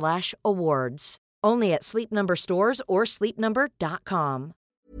jdpower.com/awards. Only at Sleep Number stores or sleepnumber.com.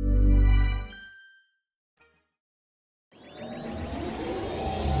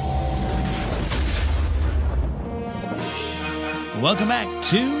 Welcome back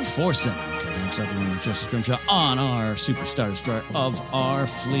to Force Center. With Justice Grimshaw on our Superstar Star of our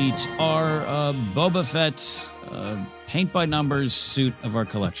fleet, our Boba Fett's paint by numbers suit of our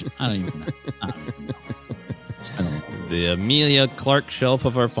collection. I don't even know. The Amelia Clark shelf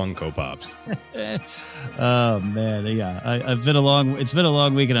of our Funko Pops. Oh man, yeah. It's been a long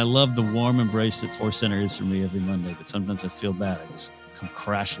week, and I love the warm embrace that Force Center is for me every Monday. But sometimes I feel bad. I just come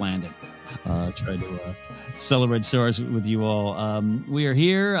crash landing. Try to celebrate Star Wars with you all. We are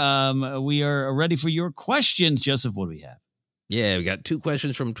here. We are ready for your questions. Joseph, what do we have? Yeah, we got 2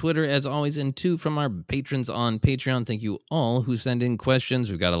 questions from Twitter, as always, and 2 from our patrons on Patreon. Thank you all who send in questions.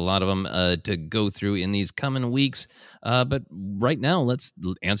 We've got a lot of them to go through in these coming weeks. But right now, let's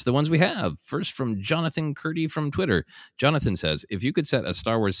answer the ones we have. First, from Jonathan Curdy from Twitter. Jonathan says, if you could set a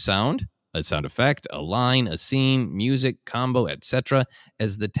Star Wars sound, a sound effect, a line, a scene, music, combo, etc.,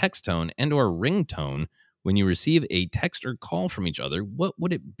 as the text tone and or ringtone when you receive a text or call from each other, what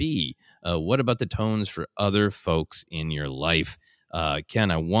would it be? What about the tones for other folks in your life? Ken,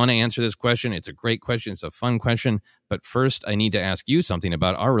 I want to answer this question. It's a great question. It's a fun question. But first, I need to ask you something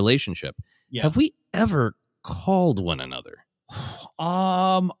about our relationship. Yeah. Have we ever called one another?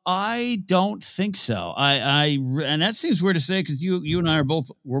 I don't think so. And that seems weird to say because you and I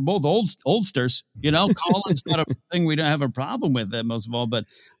we're both oldsters. You know, calling's not a thing we don't have a problem with that most of all. But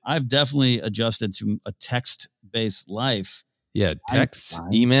I've definitely adjusted to a text-based life. Yeah, texts,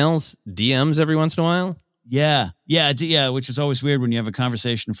 emails, DMs every once in a while. Yeah, which is always weird when you have a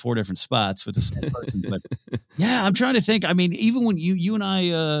conversation in 4 different spots with the same person. But yeah, I'm trying to think. I mean, even when you and I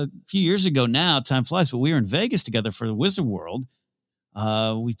a few years ago now, time flies, but we were in Vegas together for the Wizard World.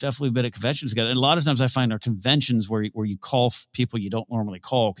 We've definitely been at conventions together. And a lot of times I find our conventions where you call people you don't normally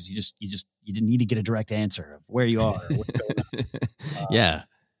call because you didn't need to get a direct answer of where you are. Or what's going on.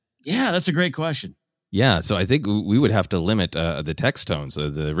 Yeah, that's a great question. Yeah, so I think we would have to limit the text tones.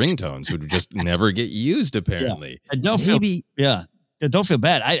 The ringtones would just never get used, apparently. Yeah. Don't feel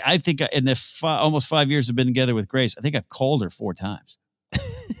bad. I think in the almost 5 years I've been together with Grace, I think I've called her 4 times.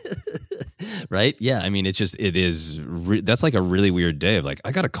 Right? Yeah, I mean, that's like a really weird day of like,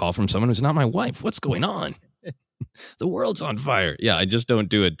 I got a call from someone who's not my wife. What's going on? The world's on fire. Yeah, I just don't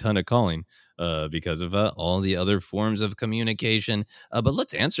do a ton of calling. Because of all the other forms of communication. But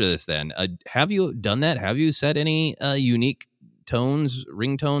let's answer this then. Have you done that? Have you set any unique tones,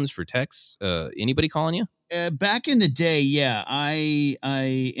 ringtones for texts? Anybody calling you? Back in the day, yeah. I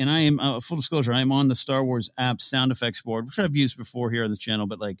am full disclosure. I'm on the Star Wars app sound effects board, which I've used before here on this channel.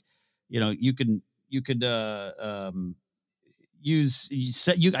 But like, you could I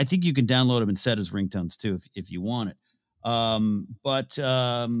think you can download them and set as ringtones too if you want it.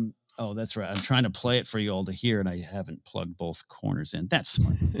 Oh, that's right. I'm trying to play it for you all to hear, and I haven't plugged both corners in. That's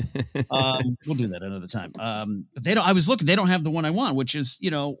smart. We'll do that another time. But they don't. I was looking. They don't have the one I want, which is,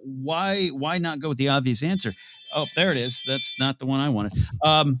 why not go with the obvious answer? Oh, there it is. That's not the one I wanted.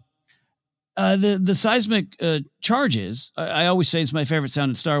 The seismic charges. I always say it's my favorite sound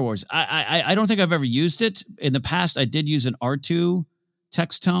in Star Wars. I don't think I've ever used it in the past. I did use an R2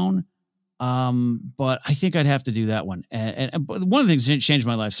 text tone. But I think I'd have to do that one. And one of the things that changed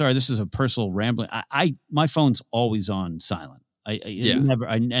my life. Sorry, this is a personal rambling. My phone's always on silent. I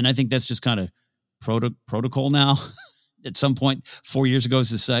think that's just kind of protocol now. At some point 4 years ago,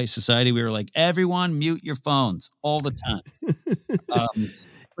 as a society, we were like, everyone mute your phones all the time.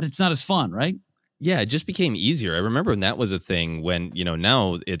 But it's not as fun, right? Yeah, it just became easier. I remember when that was a thing when,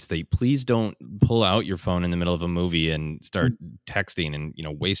 now it's please don't pull out your phone in the middle of a movie and start texting and,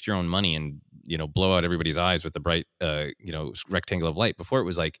 waste your own money and, blow out everybody's eyes with the bright, rectangle of light. Before it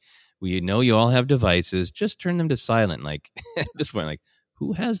was like, we know you all have devices, just turn them to silent. Like at this point, like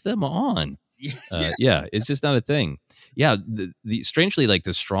who has them on? Yeah, it's just not a thing. Yeah, the strangely, like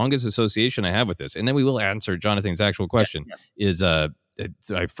the strongest association I have with this, and then we will answer Jonathan's actual question, is I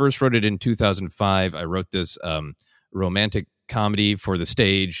first wrote it in 2005. I wrote this romantic comedy for the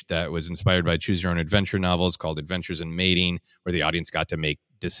stage that was inspired by choose your own adventure novels called Adventures in Mating, where the audience got to make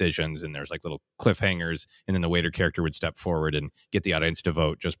decisions and there's like little cliffhangers, and then the waiter character would step forward and get the audience to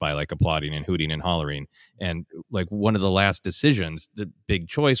vote just by like applauding and hooting and hollering. And like one of the last decisions, the big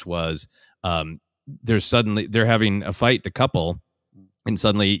choice was they're having a fight, the couple, and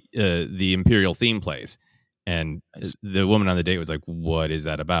suddenly the Imperial theme plays. And the woman on the date was like, "What is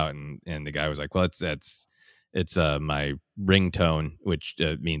that about?" And the guy was like, "Well, it's my ringtone, which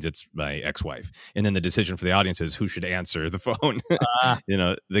means it's my ex-wife." And then the decision for the audience is who should answer the phone,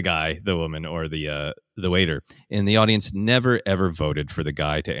 the guy, the woman, or the waiter. And the audience never ever voted for the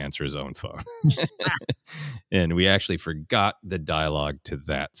guy to answer his own phone. And we actually forgot the dialogue to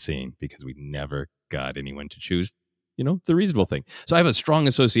that scene because we never got anyone to choose the reasonable thing. So I have a strong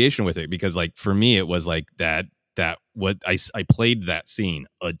association with it because like for me it was like that what I played that scene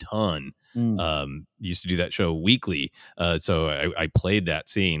a ton. Used to do that show weekly. So I played that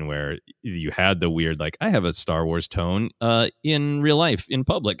scene where you had the weird, like, I have a Star Wars tone in real life, in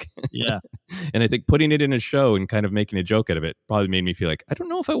public. Yeah. And I think putting it in a show and kind of making a joke out of it probably made me feel like, I don't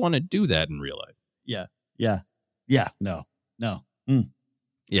know if I want to do that in real life. Yeah. No.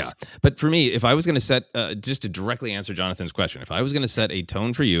 Yeah. But for me, if I was going to set, just to directly answer Jonathan's question, if I was going to set a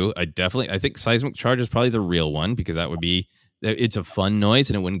tone for you, I think seismic charge is probably the real one because that would be, it's a fun noise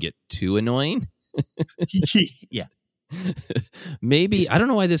and it wouldn't get too annoying. Yeah. Maybe, I don't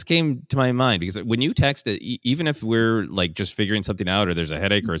know why this came to my mind because when you text it, even if we're like just figuring something out or there's a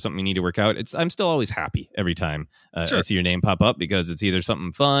headache or something you need to work out, I'm still always happy every time Sure. I see your name pop up because it's either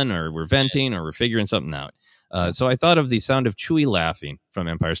something fun or we're venting or we're figuring something out. So I thought of the sound of Chewie laughing from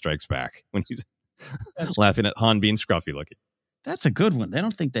Empire Strikes Back when he's laughing at Han being scruffy looking. That's a good one. They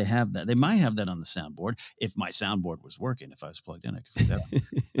don't think they have that. They might have that on the soundboard. If my soundboard was working, if I was plugged in, I could do that.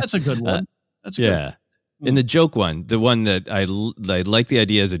 That's a good one. That's a good one. And the joke one, the one that I like the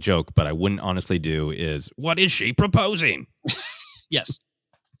idea as a joke, but I wouldn't honestly do is, what is she proposing? Yes.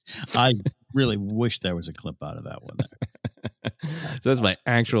 I really wish there was a clip out of that one there. So that's my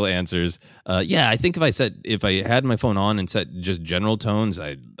actual answers. I think if I had my phone on and set just general tones,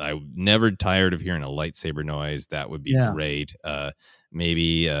 I'm never tired of hearing a lightsaber noise. That would be great.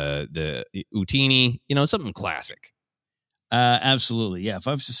 Maybe the Utini, something classic. Absolutely. Yeah. If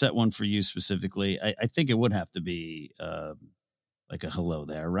I was to set one for you specifically, I think it would have to be like a hello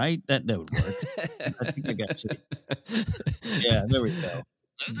there, right? That would work. I think I got it. Yeah, there we go.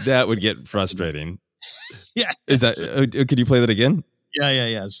 That would get frustrating. Yeah. Is that, could you play that again?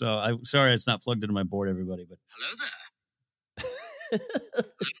 Yeah. So I'm sorry it's not plugged into my board, everybody, but hello there.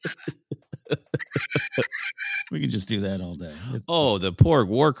 We could just do that all day. The Porg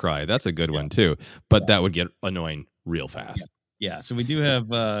war cry. That's a good one too, but that would get annoying real fast. Yeah. So we do have,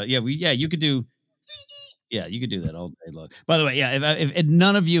 you could do that all day long. By the way, if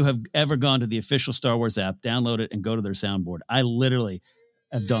none of you have ever gone to the official Star Wars app, download it and go to their soundboard. I literally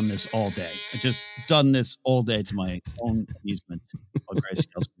have done this all day. I just done this all day to my own amusement. Oh, Grace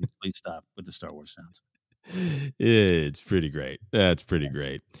yells, please stop with the Star Wars sounds. It's pretty great. That's pretty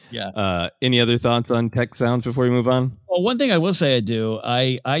great. Yeah. Any other thoughts on tech sounds before we move on? Well, one thing I will say I do,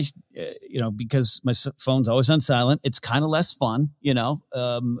 I because my phone's always on silent, it's kind of less fun,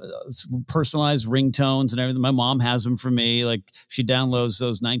 personalized ringtones and everything. My mom has them for me. Like she downloads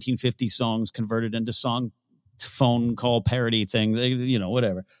those 1950 songs converted into phone call parody thing,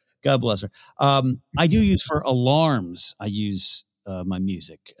 whatever. God bless her. I do use for alarms. I use my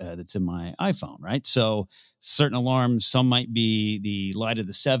music that's in my iPhone, right? So certain alarms, some might be the Light of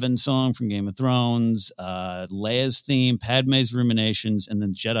the Seven song from Game of Thrones, Leia's theme, Padme's Ruminations, and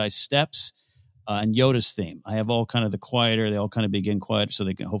then Jedi Steps and Yoda's theme. I have all kind of the quieter. They all kind of begin quieter so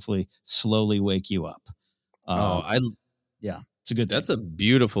they can hopefully slowly wake you up. It's a good thing. That's a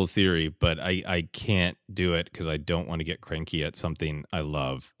beautiful theory, but I can't do it because I don't want to get cranky at something I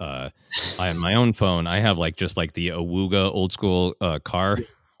love. On my own phone, I have just the Awooga old school car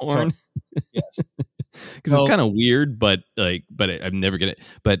horn. Yes. Because it's kind of weird, but I'm never gonna.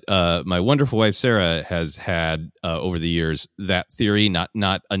 But my wonderful wife Sarah has had over the years that theory, not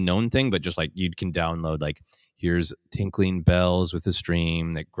a known thing, but just you can download here's tinkling bells with a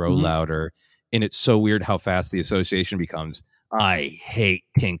stream that grow louder, and it's so weird how fast the association becomes. I hate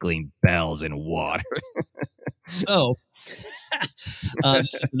tinkling bells in water. So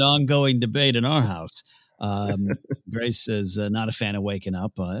this is an ongoing debate in our house. Grace is not a fan of waking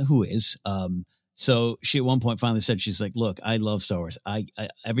up. Who is? So she at one point finally said, she's like, look, I love Star Wars. I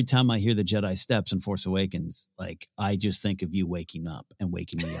every time I hear the Jedi Steps in Force Awakens, I just think of you waking up and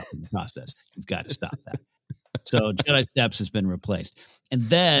waking me up in the process. You've got to stop that. So Jedi Steps has been replaced. And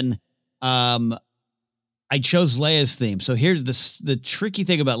then I chose Leia's theme. So here's the tricky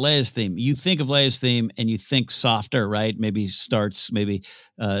thing about Leia's theme. You think of Leia's theme and you think softer, right? Maybe starts, maybe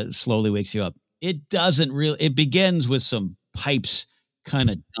slowly wakes you up. It doesn't really. It begins with some pipes kind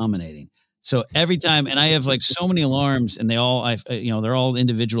of dominating. So every time, and I have like so many alarms, and they're all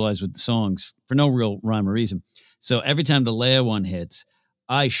individualized with the songs for no real rhyme or reason. So every time the Leia one hits,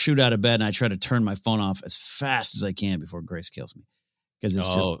 I shoot out of bed and I try to turn my phone off as fast as I can before Grace kills me, because it's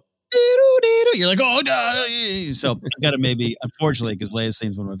just you're like, oh no. So I got to maybe, unfortunately, because Leia's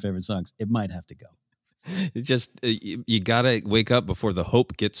theme is one of my favorite songs, it might have to go. It's just you got to wake up before the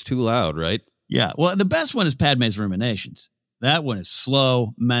hope gets too loud, right? Yeah. Well, the best one is Padme's Ruminations. That one is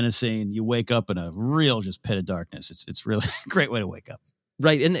slow, menacing. You wake up in a real just pit of darkness. It's really a great way to wake up.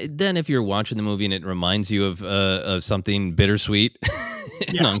 Right. And then if you're watching the movie and it reminds you of something bittersweet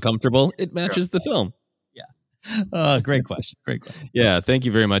and uncomfortable, it matches the film. Yeah. Great question. Great question. Yeah. Thank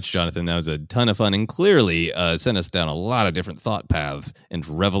you very much, Jonathan. That was a ton of fun and clearly sent us down a lot of different thought paths and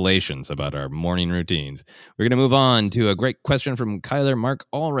revelations about our morning routines. We're going to move on to a great question from Kyler Mark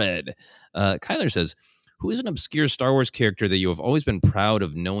Allred. Kyler says, who is an obscure Star Wars character that you have always been proud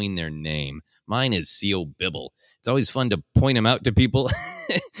of knowing their name? Mine is C.O. Bibble. It's always fun to point him out to people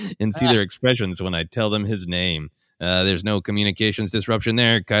and see their expressions when I tell them his name. There's no communications disruption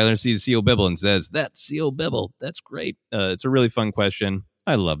there. Kyler sees C.O. Bibble and says, that's C.O. Bibble. That's great. It's a really fun question.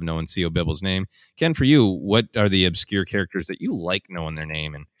 I love knowing C.O. Bibble's name. Ken, for you, what are the obscure characters that you like knowing their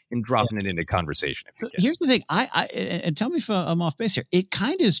name and dropping it into conversation? Here's the thing. And tell me if I'm off base here. It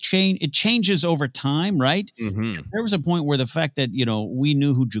kind of it changes over time, right? Mm-hmm. There was a point where the fact that, we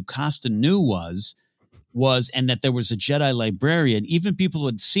knew who Jocasta Nu was, and that there was a Jedi librarian, even people who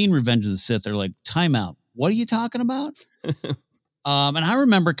had seen Revenge of the Sith are like, time out. What are you talking about? And I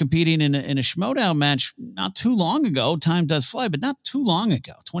remember competing in a Schmoedown match not too long ago. Time does fly, but not too long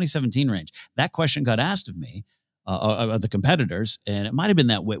ago, 2017 range. That question got asked of me. Of the competitors, and it might have been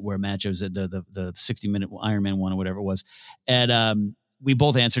that Whitware match. It was the 60-minute Iron Man one or whatever it was, and we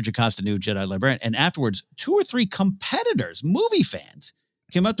both answered Jocasta Nu, Jedi Librarian. And afterwards, 2 or 3 competitors, movie fans,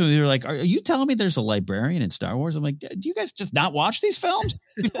 came up to me. They were like, "Are you telling me there's a librarian in Star Wars?" I'm like, "Do you guys just not watch these films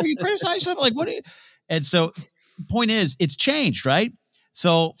before you criticize them?" Like, what? And so, the point is, it's changed, right?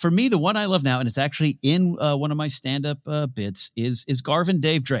 So for me, the one I love now, and it's actually in one of my stand-up bits, is Garvin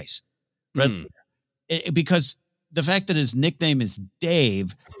Dave Drace, right? Because the fact that his nickname is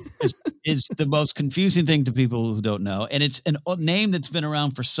Dave is the most confusing thing to people who don't know. And it's a name that's been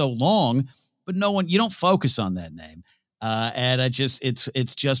around for so long, but you don't focus on that name. And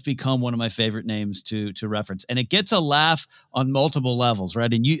it's just become one of my favorite names to reference. And it gets a laugh on multiple levels,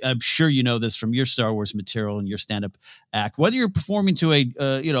 right? And I'm sure you know this from your Star Wars material and your stand-up act. Whether you're performing to a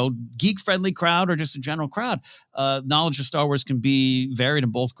geek-friendly crowd or just a general crowd, knowledge of Star Wars can be varied in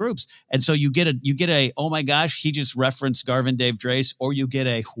both groups. And so you get a oh my gosh, he just referenced Garvin Dave Drace, or you get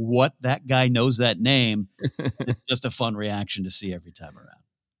a what, that guy knows that name. It's just a fun reaction to see every time around.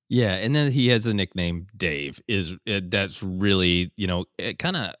 Yeah, and then he has the nickname Dave. That's really,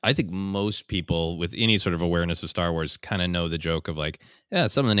 kind of, I think most people with any sort of awareness of Star Wars kind of know the joke of like, yeah,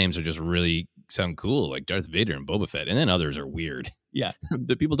 some of the names are just really sound cool, like Darth Vader and Boba Fett, and then others are weird. Yeah.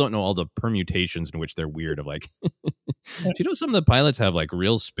 The people don't know all the permutations in which they're weird of like, do you know some of the pilots have like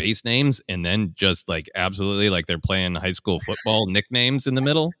real space names and then just like absolutely like they're playing high school football nicknames in the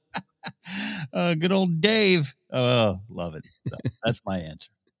middle? Good old Dave. Oh, love it. So that's my answer.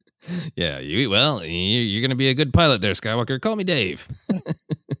 Yeah, you're going to be a good pilot there, Skywalker. Call me Dave.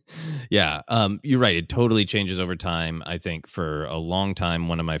 Yeah, you're right. It totally changes over time. I think for a long time,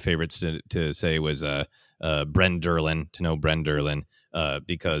 one of my favorites to say was Bren Derlin, to know Bren Derlin,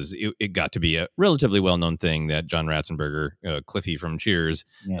 because it got to be a relatively well-known thing that John Ratzenberger, Cliffy from Cheers,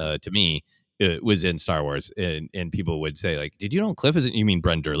 to me, was in Star Wars. And people would say, like, did you know Cliff isn't, you mean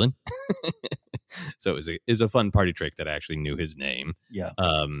Bren Derlin? So it was a fun party trick that I actually knew his name. Yeah.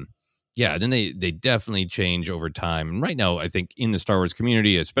 Yeah, then they definitely change over time. And right now, I think in the Star Wars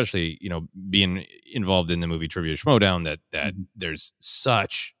community, especially, being involved in the movie Trivia Schmoedown, that there's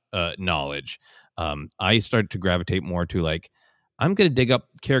such knowledge. I started to gravitate more to like, I'm going to dig up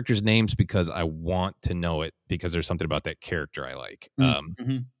characters' names because I want to know it because there's something about that character I like.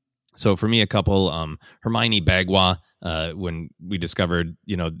 So for me, a couple, Hermione Bagua, when we discovered,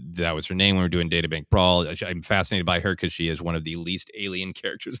 that was her name when we were doing Databank Brawl. I'm fascinated by her because she is one of the least alien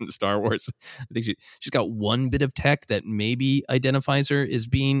characters in Star Wars. I think she's got one bit of tech that maybe identifies her as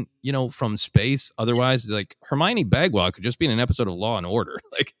being, from space. Otherwise, like Hermione Bagua could just be in an episode of Law and Order.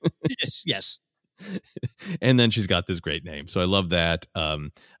 Like, yes. And then she's got this great name. So I love that.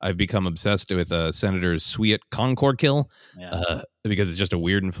 I've become obsessed with Senator Sweet Concorkill because it's just a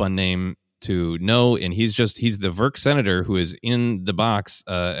weird and fun name. to know, and he's the Verk senator who is in the box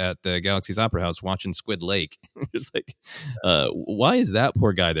at the Galaxy's Opera House watching Squid Lake. Just like, why is that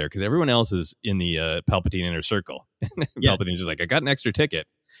poor guy there? Because everyone else is in the Palpatine inner circle. Palpatine's just like, I got an extra ticket.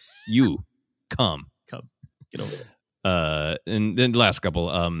 You come, get over there. And then the last couple.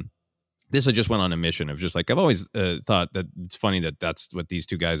 This I just went on a mission of just like, I've always thought that it's funny that that's what these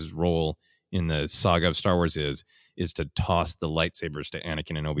two guys' role in the saga of Star Wars is to toss the lightsabers to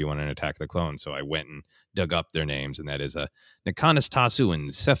Anakin and Obi-Wan and Attack the Clones. So I went and dug up their names, and that is Nakanis Tasu and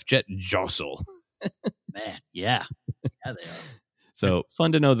Sefjet Josel. Man, yeah. Yeah, they are. So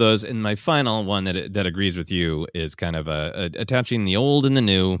fun to know those. And my final one that agrees with you is kind of attaching the old and the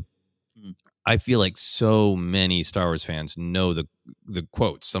new. I feel like so many Star Wars fans know the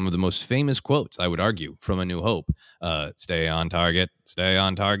quotes, some of the most famous quotes, I would argue, from A New Hope. Stay on target,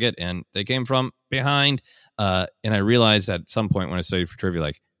 and they came from behind. And I realized at some point when I studied for trivia,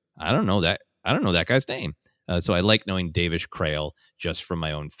 like, I don't know that guy's name. So I like knowing Davish Crail just from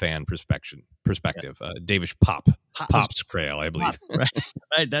my own fan perspective. Yeah. Davish Pops Crail, I believe.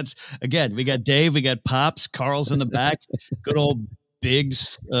 Right. That's, again, we got Dave, we got Pops, Carl's in the back, good old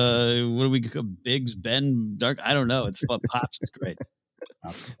Biggs, what do we call Biggs, Ben, Dark? I don't know. It's fun. Pops is great.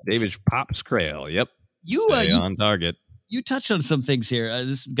 Davish Pops Crail. Yep. Stay on target. You touched on some things here.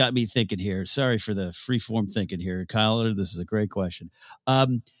 This got me thinking here. Sorry for the freeform thinking here, Kyle. This is a great question.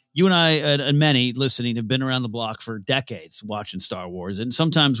 You and I and many listening have been around the block for decades watching Star Wars. And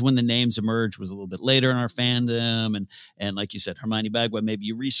sometimes when the names emerged was a little bit later in our fandom. And like you said, Hermione Bagwell, maybe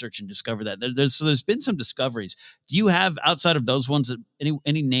you research and discover that. There's been some discoveries. Do you have, outside of those ones,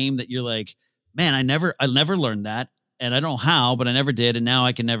 any name that you're like, man, I never learned that. And I don't know how, but I never did. And now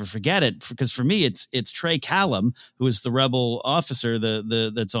I can never forget it. Because for me, it's Trey Callum, who is the rebel officer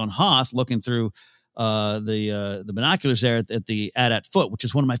that's on Hoth looking through the binoculars there at the AT-AT foot, which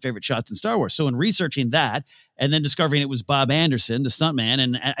is one of my favorite shots in Star Wars. So in researching that and then discovering it was Bob Anderson, the stuntman,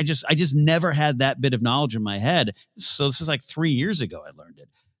 and I just never had that bit of knowledge in my head. So this is like 3 years ago I learned it.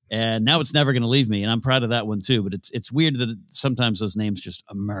 And now it's never going to leave me. And I'm proud of that one too. But it's weird that sometimes those names just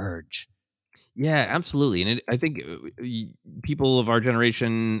emerge. Yeah, absolutely. And I think people of our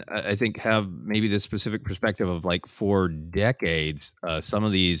generation, I think, have maybe this specific perspective of like for decades, some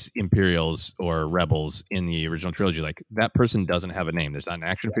of these Imperials or rebels in the original trilogy, like that person doesn't have a name. There's not an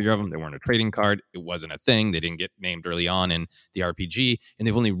action figure of them. They weren't a trading card. It wasn't a thing. They didn't get named early on in the RPG. And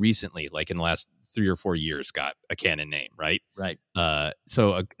they've only recently, like in the last 3 or 4 years, got a canon name, right? Right.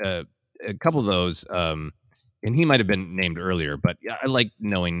 So a couple of those... and he might have been named earlier, but I like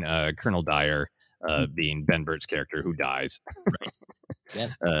knowing Colonel Dyer being Ben Burtt's character who dies.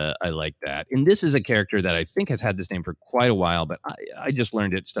 Yes. I like that. And this is a character that I think has had this name for quite a while, but I just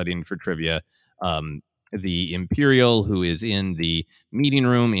learned it studying for trivia. The Imperial who is in the meeting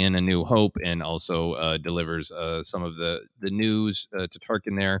room in A New Hope and also delivers some of the news to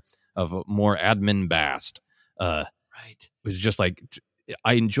Tarkin there of More Admin Bast. Right. Was just like...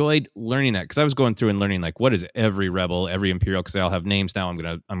 I enjoyed learning that because I was going through and learning like what is every rebel, every Imperial, because they all have names now. I'm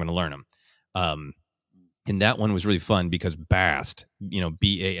gonna learn them. And that one was really fun because Bast,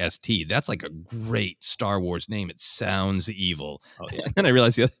 B-A-S-T, that's like a great Star Wars name. It sounds evil. Oh, yeah. And then I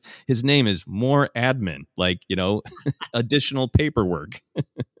realized his name is More Admin, like additional paperwork.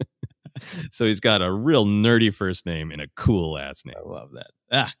 So he's got a real nerdy first name and a cool last name. I love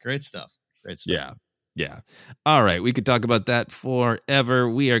that. Great stuff. Yeah. All right. We could talk about that forever.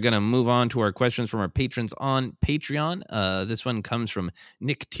 We are going to move on to our questions from our patrons on Patreon. This one comes from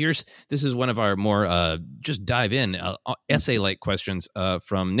Nick Tierce. This is one of our more just dive in essay-like questions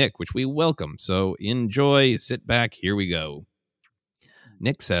from Nick, which we welcome. So enjoy, sit back. Here we go.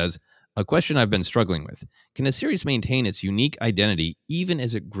 Nick says, a question I've been struggling with. Can a series maintain its unique identity even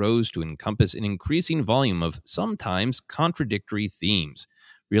as it grows to encompass an increasing volume of sometimes contradictory themes?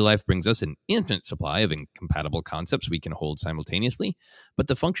 Real life brings us an infinite supply of incompatible concepts we can hold simultaneously, but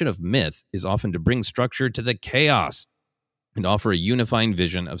the function of myth is often to bring structure to the chaos and offer a unifying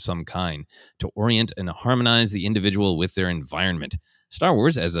vision of some kind, to orient and harmonize the individual with their environment. Star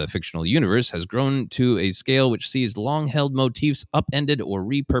Wars, as a fictional universe, has grown to a scale which sees long-held motifs upended or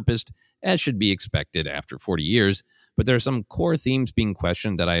repurposed, as should be expected after 40 years, but there are some core themes being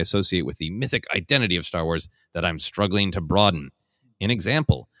questioned that I associate with the mythic identity of Star Wars that I'm struggling to broaden. An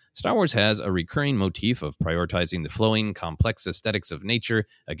example, Star Wars has a recurring motif of prioritizing the flowing, complex aesthetics of nature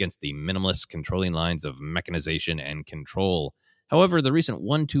against the minimalist, controlling lines of mechanization and control. However, the recent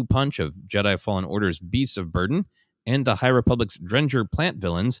 1-2 punch of Jedi Fallen Order's Beasts of Burden and the High Republic's Drenger plant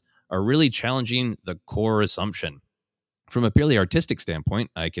villains are really challenging the core assumption. From a purely artistic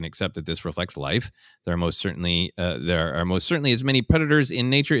standpoint, I can accept that this reflects life. There are most certainly as many predators in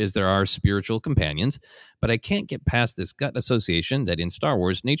nature as there are spiritual companions, but I can't get past this gut association that in Star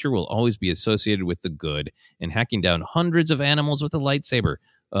Wars, nature will always be associated with the good, and hacking down hundreds of animals with a lightsaber,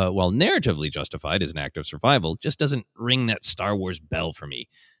 while narratively justified as an act of survival, just doesn't ring that Star Wars bell for me.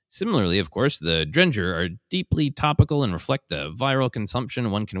 Similarly, of course, the Drengir are deeply topical and reflect the viral consumption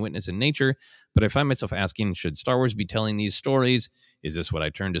one can witness in nature, but I find myself asking, should Star Wars be telling these stories? Is this what I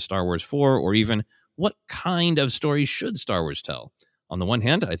turn to Star Wars for? Or even, what kind of stories should Star Wars tell? On the one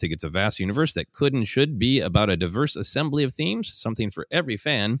hand, I think it's a vast universe that could and should be about a diverse assembly of themes, something for every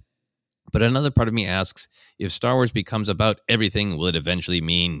fan. But another part of me asks, if Star Wars becomes about everything, will it eventually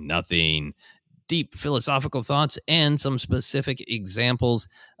mean nothing? Deep philosophical thoughts and some specific examples.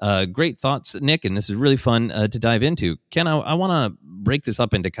 Great thoughts, Nick, and this is really fun to dive into. Ken, I want to break this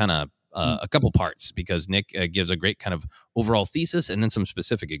up into kind of a couple parts, because Nick gives a great kind of overall thesis and then some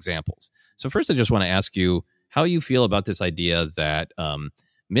specific examples. So first, I just want to ask you how you feel about this idea that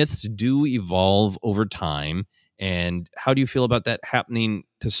myths do evolve over time, and how do you feel about that happening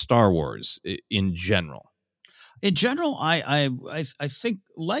to Star Wars in general? In general, I think,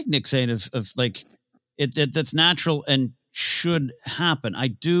 like Nick saying, of like that's natural and should happen. I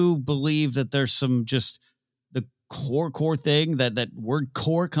do believe that there's some just the core thing that word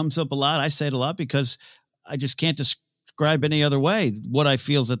core comes up a lot. I say it a lot because I just can't describe any other way what I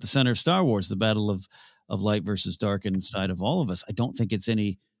feel is at the center of Star Wars, the battle of light versus dark inside of all of us. I don't think it's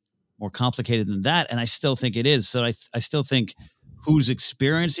any more complicated than that, and I still think it is. So I still think who's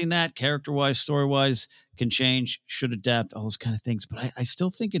experiencing that, character-wise, story-wise, can change, should adapt, all those kind of things. But I still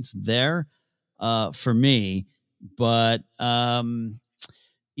think it's there for me. But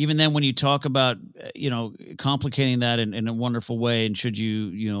even then, when you talk about, complicating that in a wonderful way, and should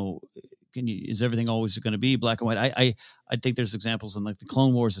is everything always going to be black and white? I think there's examples in like the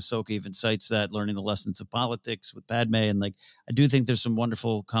Clone Wars. Ahsoka even cites that, learning the lessons of politics with Padme, and like I do think there's some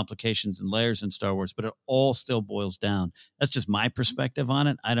wonderful complications and layers in Star Wars, but it all still boils down. That's just my perspective on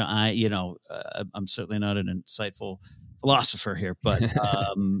it. I'm certainly not an insightful philosopher here, but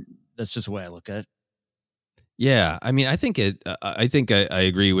that's just the way I look at it. Yeah, I mean, I think I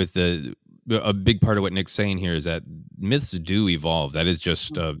agree with a big part of what Nick's saying here is that myths do evolve. That is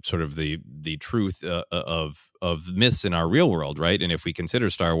just sort of the truth of myths in our real world, right? And if we consider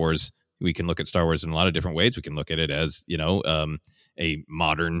Star Wars, we can look at Star Wars in a lot of different ways. We can look at it as, a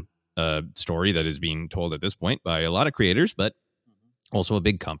modern story that is being told at this point by a lot of creators, but also a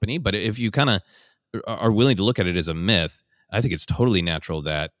big company. But if you kind of are willing to look at it as a myth, I think it's totally natural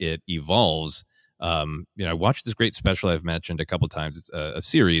that it evolves. I watched this great special I've mentioned a couple of times. It's a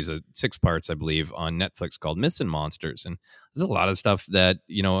series of 6 parts, I believe, on Netflix called Myths and Monsters. And there's a lot of stuff that,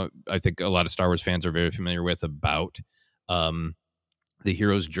 I think a lot of Star Wars fans are very familiar with about the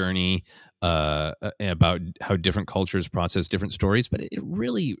hero's journey, about how different cultures process different stories. But it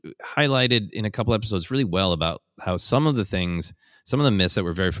really highlighted in a couple episodes really well about how some of the myths that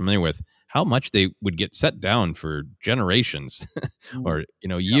we're very familiar with, how much they would get set down for generations or,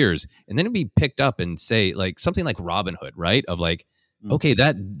 years. And then it'd be picked up and say like something like Robin Hood, right? Of like, okay,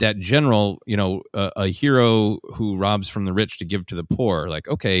 that general, a hero who robs from the rich to give to the poor, like,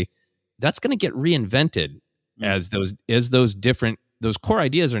 okay, that's going to get reinvented as those core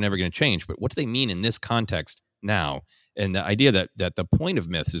ideas are never going to change. But what do they mean in this context now? And the idea that the point of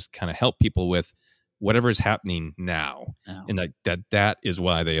myths is kind of help people with whatever is happening now, and that is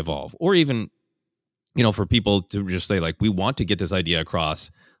why they evolve. Or even, for people to just say like, we want to get this idea across,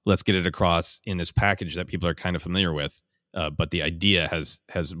 let's get it across in this package that people are kind of familiar with, but the idea has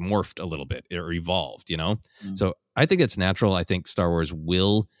morphed a little bit or evolved, So I think it's natural. I think Star Wars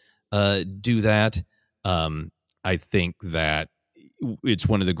will do that. I think that it's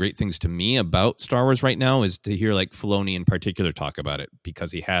one of the great things to me about Star Wars right now is to hear like Filoni in particular talk about it,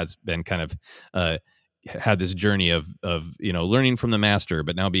 because he has been kind of had this journey of learning from the master,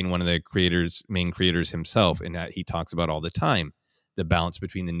 but now being one of the main creators himself. And that he talks about all the time, the balance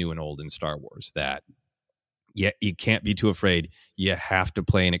between the new and old in Star Wars, that you can't be too afraid. You have to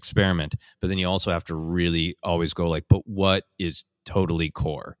play an experiment, but then you also have to really always go like, but what is totally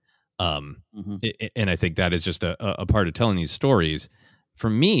core? And I think that is just a part of telling these stories. For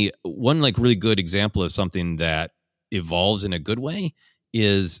me, one like really good example of something that evolves in a good way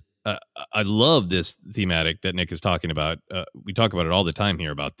is I love this thematic that Nick is talking about. We talk about it all the time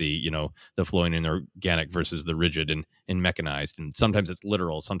here about the flowing and organic versus the rigid and mechanized. And sometimes it's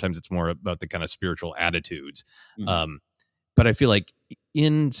literal. Sometimes it's more about the kind of spiritual attitudes. But I feel like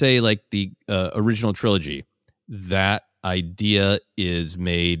in, say, like the original trilogy, that idea is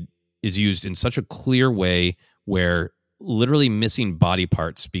used in such a clear way where literally missing body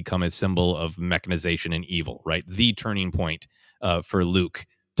parts become a symbol of mechanization and evil, right? The turning point for Luke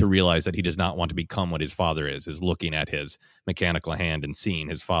to realize that he does not want to become what his father is looking at his mechanical hand and seeing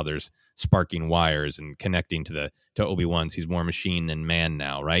his father's sparking wires and connecting to Obi-Wan's. He's more machine than man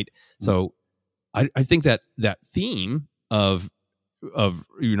now, right? Mm-hmm. So I think that theme of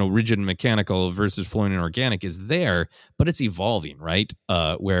rigid and mechanical versus flowing and organic is there, but it's evolving, right?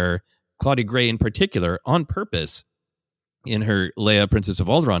 Where Claudia Gray in particular, on purpose, in her Leia, Princess of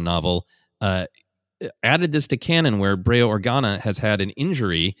Alderaan novel, added this to canon where Breha Organa has had an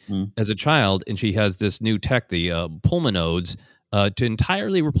injury as a child, and she has this new tech, the pulmonodes, to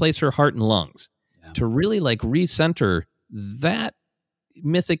entirely replace her heart and lungs, to really recenter that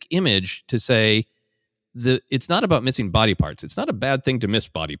mythic image to say it's not about missing body parts. It's not a bad thing to miss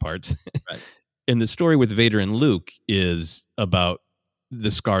body parts. Right. And the story with Vader and Luke is about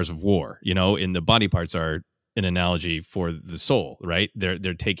the scars of war, and the body parts are an analogy for the soul, right?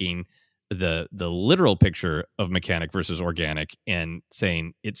 They're taking the literal picture of mechanic versus organic and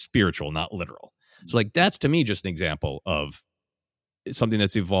saying it's spiritual, not literal. So that's to me just an example of something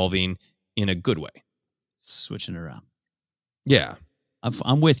that's evolving in a good way. Switching around. Yeah.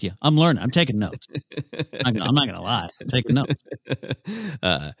 I'm with you. I'm learning. I'm taking notes. I'm not going to lie. I'm taking notes.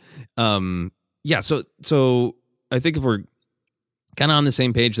 So I think if we're kind of on the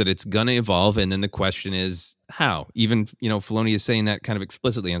same page that it's going to evolve, and then the question is how. Even, Filoni is saying that kind of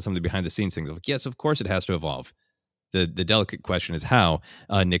explicitly on some of the behind the scenes things. Yes, of course it has to evolve. The delicate question is how.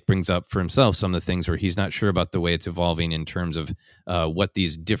 Nick brings up for himself some of the things where he's not sure about the way it's evolving in terms of what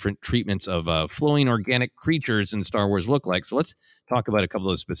these different treatments of flowing organic creatures in Star Wars look like. So let's talk about a couple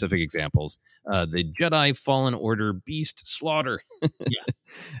of those specific examples. The Jedi Fallen Order beast slaughter.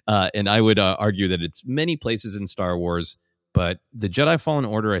 And I would argue that it's many places in Star Wars, but the Jedi Fallen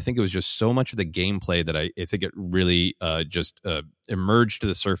Order, I think it was just so much of the gameplay that I think it really just emerged to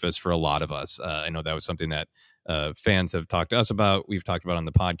the surface for a lot of us. I know that was something that fans have talked to us about. We've talked about on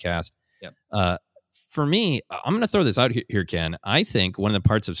the podcast. Yep. For me, I'm going to throw this out here, Ken. I think one of the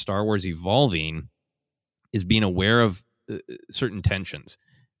parts of Star Wars evolving is being aware of certain tensions.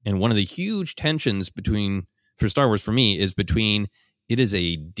 And one of the huge tensions for Star Wars for me is between it is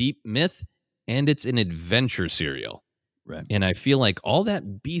a deep myth and it's an adventure serial. Right. And I feel like all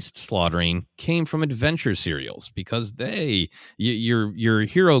that beast slaughtering came from adventure serials because your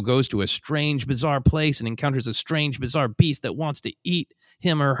hero goes to a strange, bizarre place and encounters a strange, bizarre beast that wants to eat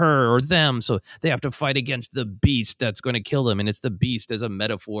him or her or them. So they have to fight against the beast that's going to kill them. And it's the beast as a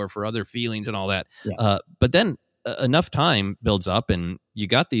metaphor for other feelings and all that. Yeah. But then enough time builds up and you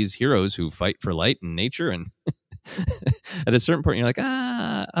got these heroes who fight for light and nature. And at a certain point, you're like,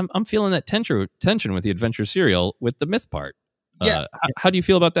 I'm feeling that tension with the adventure serial with the myth part. Yeah. How do you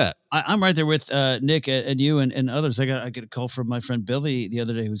feel about that? I'm right there with Nick and you and others. I get a call from my friend Billy the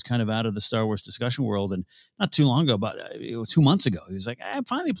other day, who's kind of out of the Star Wars discussion world. And not too long ago, about 2 months ago, he was like, I'm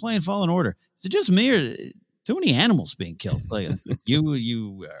finally playing Fallen Order. Is it just me or too many animals being killed? Like,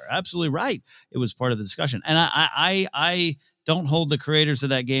 you are absolutely right. It was part of the discussion. And I don't hold the creators of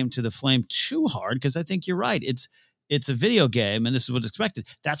that game to the flame too hard because I think you're right. It's a video game, and this is what's expected.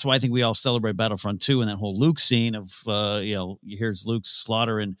 That's why I think we all celebrate Battlefront 2 and that whole Luke scene of, here's Luke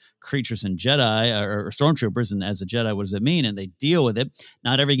slaughtering creatures and Jedi or stormtroopers, and as a Jedi, what does it mean? And they deal with it.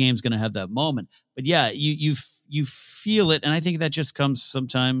 Not every game's going to have that moment, but yeah, you feel it, and I think that just comes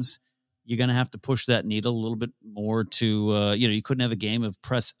sometimes. You're going to have to push that needle a little bit more to, you couldn't have a game of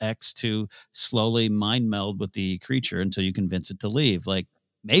press X to slowly mind meld with the creature until you convince it to leave. Like,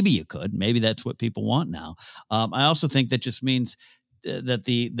 maybe you could. Maybe that's what people want now. I also think that just means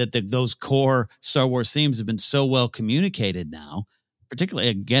that those core Star Wars themes have been so well communicated now, particularly,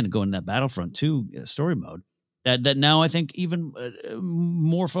 again, going to that Battlefront 2 story mode, that now I think even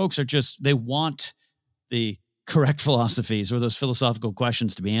more folks are they want the correct philosophies or those philosophical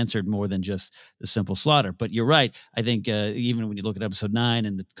questions to be answered more than just the simple slaughter. But you're right. I think even when you look at episode 9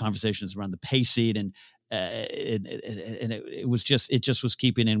 and the conversations around the pay seed and it just was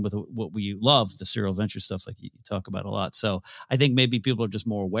keeping in with what we love, the serial adventure stuff like you talk about a lot. So I think maybe people are just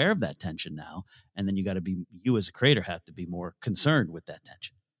more aware of that tension now. And then you as a creator have to be more concerned with that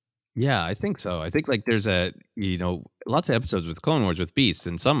tension. Yeah, I think so. I think there's lots of episodes with Clone Wars with beasts,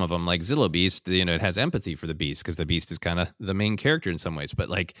 and some of them, like Zillo Beast, it has empathy for the beast because the beast is kind of the main character in some ways. But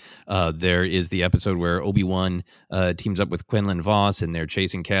there is the episode where Obi-Wan teams up with Quinlan Vos and they're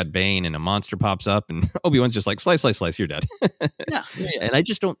chasing Cad Bane and a monster pops up and Obi-Wan's just like, slice, slice, slice, you're dead. Yeah. And I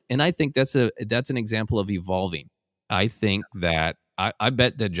just don't, and I think that's an example of evolving. I think that I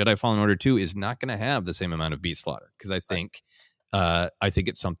bet that Jedi Fallen Order 2 is not going to have the same amount of beast slaughter because I think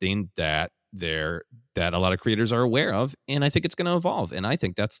it's something that that a lot of creators are aware of, and I think it's going to evolve. And I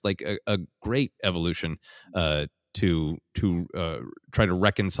think that's like a great evolution to try to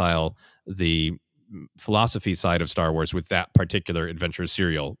reconcile the philosophy side of Star Wars with that particular adventure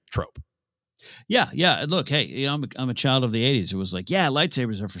serial trope. Yeah. Look, hey, I'm a child of the '80s. It was like, yeah,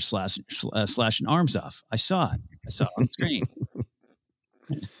 lightsabers are for slashing arms off. I saw it on screen.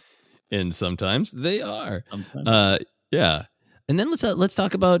 And sometimes they are. Yeah. And then let's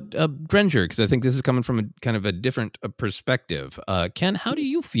talk about Drenger, because I think this is coming from a kind of a different perspective. Ken, how do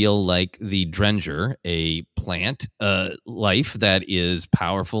you feel like the Drenger, a plant life that is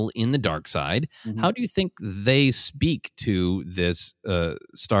powerful in the dark side, how do you think they speak to this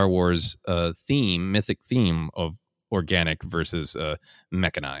Star Wars mythic theme of organic versus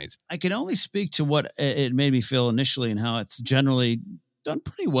mechanized? I can only speak to what it made me feel initially and how it's generally done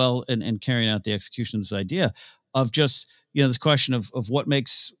pretty well in carrying out the execution of this idea of just, this question of what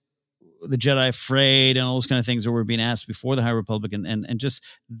makes the Jedi afraid and all those kind of things that were being asked before the High Republic, and just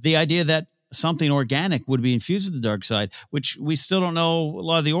the idea that something organic would be infused with the dark side, which we still don't know a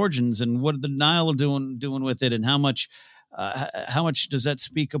lot of the origins and what the Nihil are doing with it, and how much does that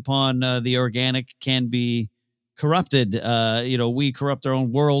speak upon the organic can be corrupted. We corrupt our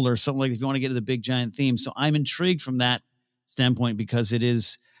own world or something like that, if you want to get to the big giant theme. So I'm intrigued from that standpoint because it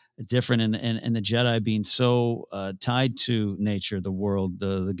is different, and the Jedi being so tied to nature, the world,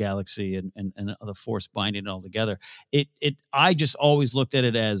 the galaxy, and the Force binding it all together. I just always looked at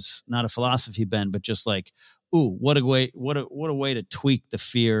it as not a philosophy bend, but just like, ooh, what a way to tweak the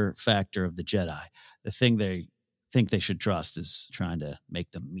fear factor of the Jedi. The thing they think they should trust is trying to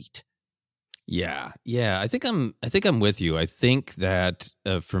make them meet. Yeah. I think I'm with you. I think that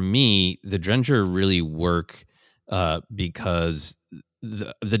for me, the Drenger really work because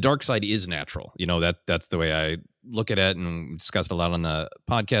the dark side is natural. That's the way I look at it, and we discussed a lot on the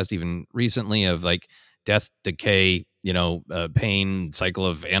podcast even recently of like death, decay, pain, cycle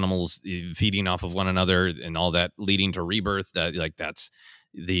of animals feeding off of one another and all that leading to rebirth. That's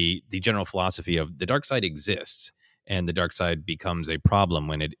the general philosophy of the dark side exists, and the dark side becomes a problem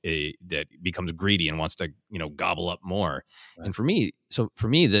when that becomes greedy and wants to gobble up more. Right. And for me,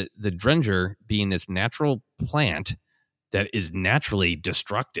 the Drenger being this natural plant that is naturally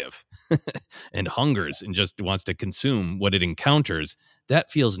destructive and hungers and just wants to consume what it encounters,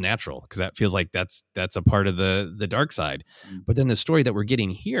 that feels natural, because that feels like that's a part of the dark side. Mm-hmm. But then the story that we're getting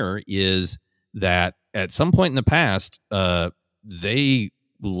here is that at some point in the past, they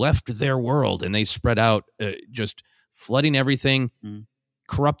left their world and they spread out, just flooding everything,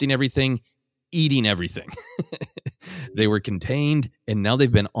 corrupting everything, eating everything. They were contained, and now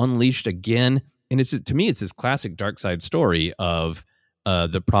they've been unleashed again. And to me, it's this classic dark side story of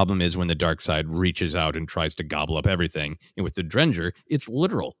the problem is when the dark side reaches out and tries to gobble up everything. And with the Drenger, it's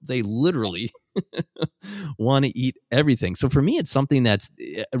literal. They literally want to eat everything. So for me, it's something that's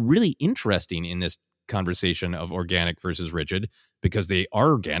really interesting in this conversation of organic versus rigid, because they are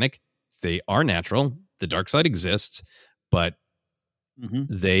organic, they are natural, the dark side exists, but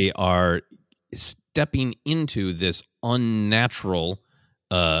they are stepping into this unnatural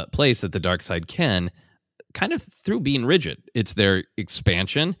place that the dark side can, kind of through being rigid. It's their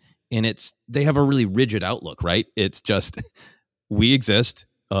expansion, and they have a really rigid outlook, right? It's just, we exist,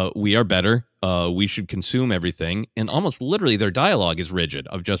 we are better, we should consume everything, and almost literally their dialogue is rigid,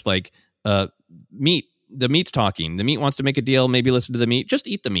 of just like, meat, the meat's talking, the meat wants to make a deal, maybe listen to the meat, just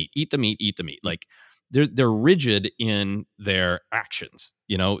eat the meat, eat the meat, eat the meat. Like, they're rigid in their actions,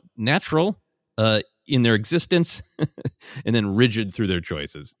 natural in their existence, and then rigid through their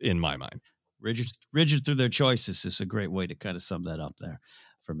choices, in my mind. Rigid through their choices is a great way to kind of sum that up there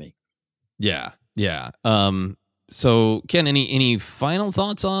for me. Yeah. So, Ken, any final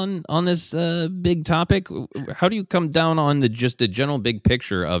thoughts on this big topic? How do you come down on just the general big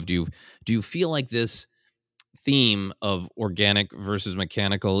picture of do you feel like this theme of organic versus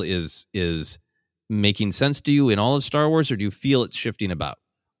mechanical is making sense to you in all of Star Wars, or do you feel it's shifting about?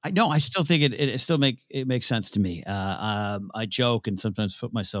 I still think it makes sense to me. I joke and sometimes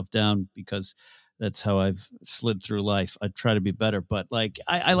put myself down because that's how I've slid through life. I try to be better, but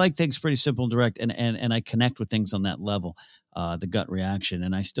I like things pretty simple and direct, and I connect with things on that level, the gut reaction.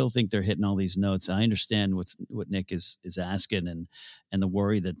 And I still think they're hitting all these notes. I understand what Nick is asking, and the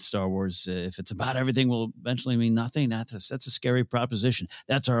worry that Star Wars, if it's about everything, will eventually mean nothing. That's a scary proposition.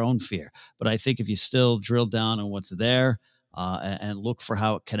 That's our own fear. But I think if you still drill down on what's there, and look for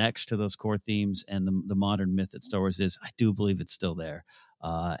how it connects to those core themes and the modern myth that Star Wars is, I do believe it's still there.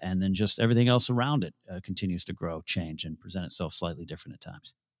 And then just everything else around it continues to grow, change, and present itself slightly different at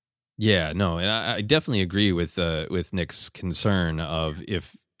times. Yeah, no, and I definitely agree with Nick's concern of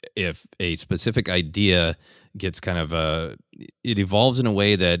if if a specific idea gets kind of it evolves in a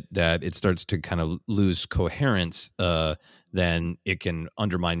way that it starts to kind of lose coherence, then it can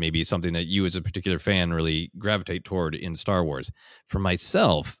undermine maybe something that you as a particular fan really gravitate toward in Star Wars. For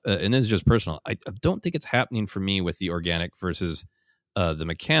myself, and this is just personal, I don't think it's happening for me with the organic versus the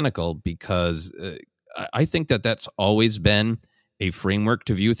mechanical, because I think that that's always been a framework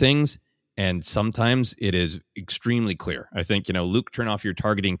to view things. And sometimes it is extremely clear. I think, Luke, turn off your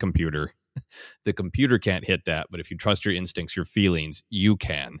targeting computer. The computer can't hit that. But if you trust your instincts, your feelings, you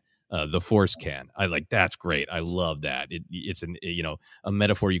can. The Force can. That's great. I love that. It's a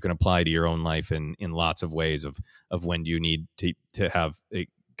metaphor you can apply to your own life in lots of ways of when do you need to have a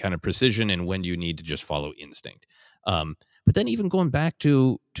kind of precision and when do you need to just follow instinct. But then even going back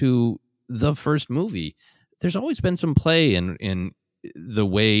to the first movie, there's always been some play in the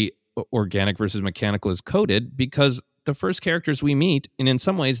way organic versus mechanical is coded, because the first characters we meet, and in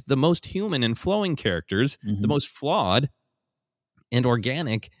some ways the most human and flowing characters, the most flawed and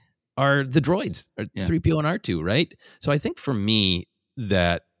organic, are the droids, 3PO and R2, right? So I think for me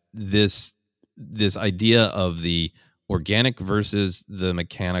that this idea of the organic versus the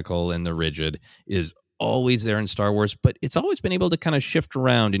mechanical and the rigid is always there in Star Wars, but it's always been able to kind of shift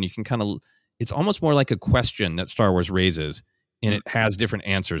around, and you can kind of, it's almost more like a question that Star Wars raises, and it has different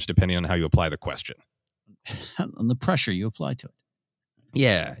answers depending on how you apply the question. On the pressure you apply to it.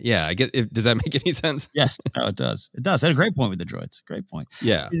 Yeah. I get it. Does that make any sense? Yes. No, it does. It does. I had a great point with the droids. Great point.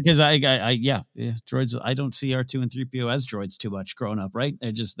 Yeah. Because droids. I don't see R2 and 3PO as droids too much growing up. Right.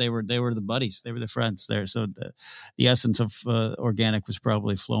 They were the buddies. They were the friends there. So the essence of organic was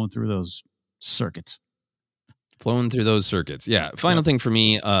probably flowing through those circuits. Yeah. Final thing for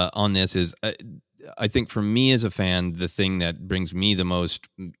me on this is I think for me as a fan, the thing that brings me the most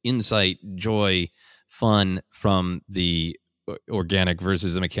insight, joy, fun from the organic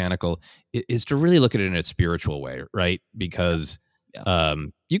versus the mechanical is to really look at it in a spiritual way, right? Because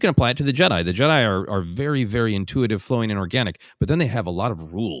you can apply it to the Jedi. The Jedi are very, very intuitive, flowing, and organic, but then they have a lot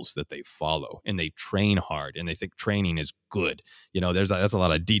of rules that they follow, and they train hard, and they think training is good. That's a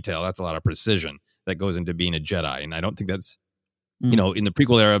lot of detail. That's a lot of precision that goes into being a Jedi, and I don't think that's in the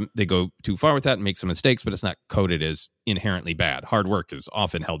prequel era, they go too far with that and make some mistakes, but it's not coded as inherently bad. Hard work is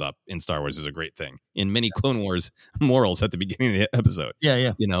often held up in Star Wars as a great thing. In many Clone Wars morals at the beginning of the episode.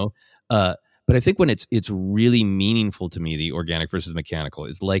 Yeah. But I think when it's really meaningful to me, the organic versus mechanical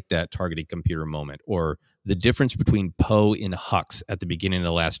is like that targeting computer moment, or the difference between Poe and Hux at the beginning of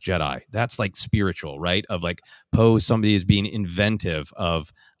The Last Jedi. That's like spiritual, right? Of like Poe, somebody is being inventive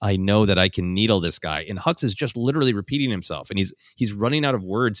of, I know that I can needle this guy. And Hux is just literally repeating himself. And he's running out of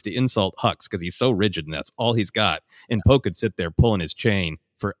words to insult Hux because he's so rigid and that's all he's got. And Poe could sit there pulling his chain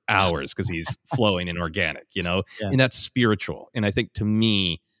for hours because he's flowing and organic, and that's spiritual. And I think to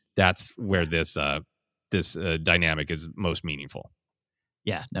me, that's where this dynamic is most meaningful.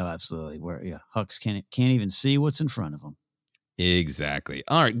 Yeah, no, absolutely. Hux can't even see what's in front of him. Exactly.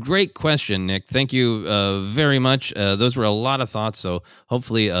 All right, great question, Nick. Thank you very much. Those were a lot of thoughts, so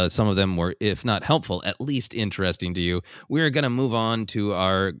hopefully some of them were, if not helpful, at least interesting to you. We're going to move on to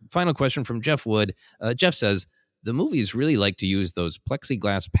our final question from Jeff Wood. Jeff says, the movies really like to use those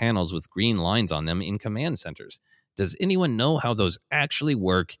plexiglass panels with green lines on them in command centers. Does anyone know how those actually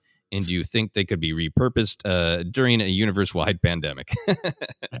work? And do you think they could be repurposed during a universe-wide pandemic?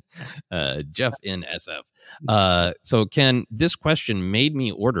 Jeff in SF. So, Ken, this question made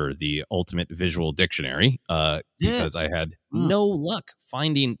me order the Ultimate Visual Dictionary because I had no luck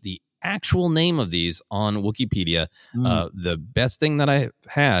finding the actual name of these on Wikipedia. The best thing that I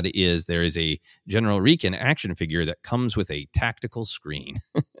had is there is a General Reekin action figure that comes with a tactical screen.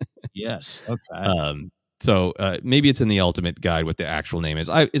 Yes. Okay. So maybe it's in the Ultimate Guide what the actual name is.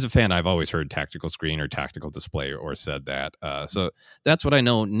 As a fan, I've always heard tactical screen or tactical display or said that. So that's what I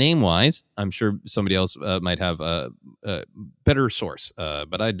know name-wise. I'm sure somebody else might have a better source,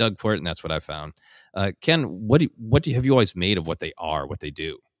 but I dug for it, and that's what I found. Ken, what have you always made of what they are, what they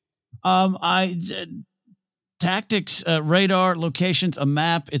do? Tactics, radar, locations, a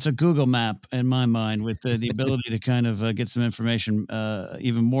map. It's a Google map in my mind with the ability to kind of get some information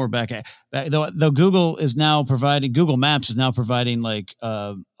even more back. Though Google Maps is now providing like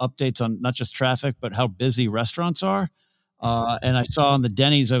updates on not just traffic, but how busy restaurants are. And I saw on the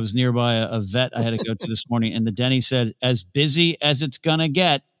Denny's, I was nearby a vet I had to go to this morning, and the Denny's said, as busy as it's going to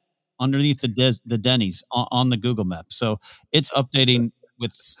get underneath the Denny's on the Google map. So it's updating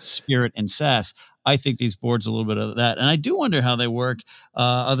with Spirit and SAS. I think these boards a little bit of that. And I do wonder how they work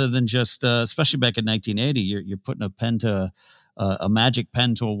other than just, especially back in 1980, you're putting a pen to a magic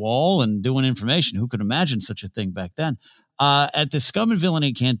pen to a wall and doing information. Who could imagine such a thing back then? At the Scum and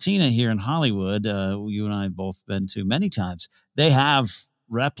Villainy Cantina here in Hollywood, you and I have both been to many times, they have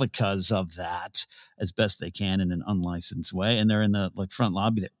replicas of that as best they can in an unlicensed way. And they're in the front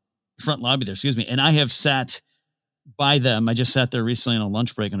lobby there, excuse me. And I have sat by them. I just sat there recently on a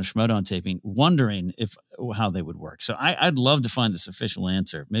lunch break on a Schmoedown taping, wondering how they would work. So I'd love to find this official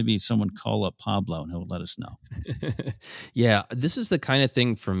answer. Maybe someone call up Pablo and he'll let us know. Yeah, this is the kind of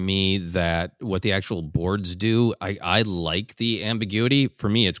thing for me that what the actual boards do, I like the ambiguity. For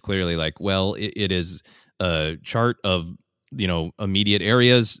me, it's clearly like, well, it is a chart of, immediate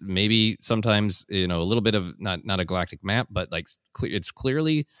areas, maybe sometimes, a little bit of not a galactic map, but it's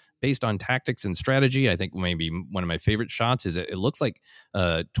clearly based on tactics and strategy. I think maybe one of my favorite shots is it looks like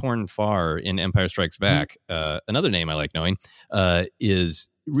Torn Far in Empire Strikes Back. Another name I like knowing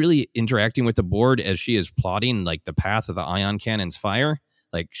is really interacting with the board as she is plotting the path of the ion cannon's fire.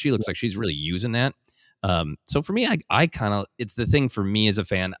 She looks like she's really using that. So for me, I kind of, it's the thing for me as a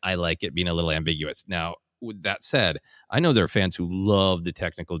fan, I like it being a little ambiguous. Now, with that said, I know there are fans who love the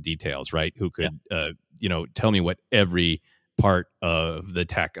technical details, right? Who could, tell me what every part of the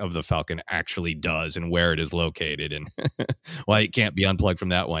tech of the Falcon actually does and where it is located and why it can't be unplugged from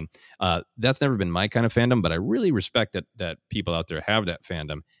that one. That's never been my kind of fandom, but I really respect that people out there have that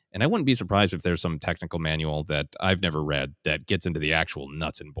fandom. And I wouldn't be surprised if there's some technical manual that I've never read that gets into the actual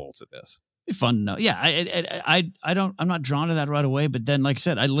nuts and bolts of this. Be fun to know. Yeah, I'm not drawn to that right away. But then, like I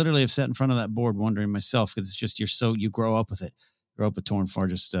said, I literally have sat in front of that board wondering myself, because it's just you grow up with it. Grow up with Torn Far,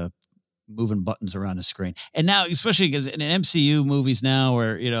 just moving buttons around the screen. And now, especially because in MCU movies now,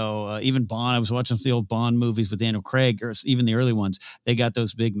 or even Bond, I was watching some of the old Bond movies with Daniel Craig, or even the early ones. They got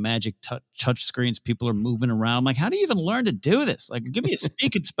those big magic touch screens. People are moving around. I'm like, how do you even learn to do this? Give me a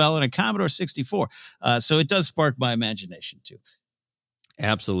speak and spell and a Commodore 64. So it does spark my imagination too.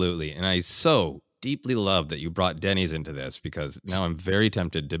 Absolutely. And I so deeply love that you brought Denny's into this, because now I'm very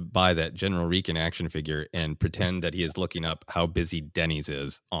tempted to buy that General Reekin action figure and pretend that he is looking up how busy Denny's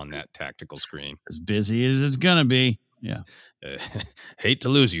is on that tactical screen. As busy as it's going to be. Yeah. Hate to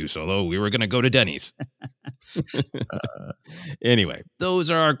lose you, Solo. We were going to go to Denny's. Anyway, those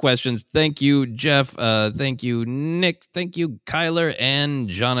are our questions. Thank you, Jeff. Thank you, Nick. Thank you, Kyler and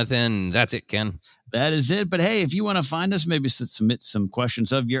Jonathan. That's it, Ken. That is it. But hey, if you want to find us, maybe submit some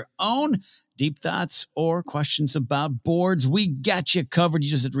questions of your own, deep thoughts, or questions about boards, we got you covered. You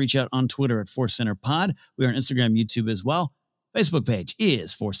just have to reach out on Twitter at Force Center Pod. We are on Instagram, YouTube as well. Facebook page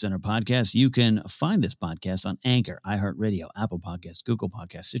is Force Center Podcast. You can find this podcast on Anchor, iHeartRadio, Apple Podcasts, Google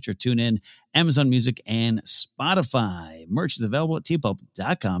Podcasts, Stitcher, TuneIn, Amazon Music, and Spotify. Merch is available at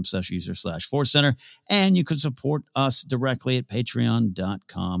tpublic.com/user/Force Center. And you can support us directly at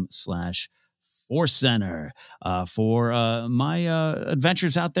patreon.com/Force Center. For my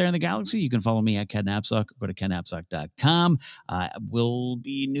adventures out there in the galaxy, you can follow me at Ken Napzok. Go to kennapzok.com. We'll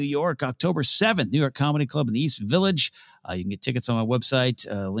be in New York, October 7th, New York Comedy Club in the East Village. You can get tickets on my website.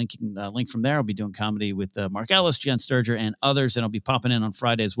 Link from there. I'll be doing comedy with Mark Ellis, Jen Sturger, and others, and I'll be popping in on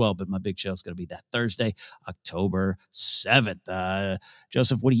Friday as well. But my big show is going to be that Thursday, October 7th.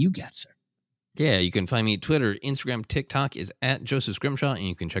 Joseph, what do you got, sir? Yeah, you can find me Twitter, Instagram, TikTok is at Joseph Scrimshaw, and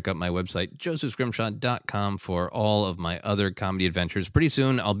you can check out my website, josephscrimshaw.com, for all of my other comedy adventures. Pretty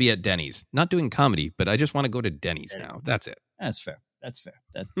soon, I'll be at Denny's. Not doing comedy, but I just want to go to Denny's now. That's it. That's fair.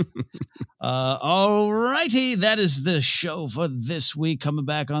 All righty. That is the show for this week. Coming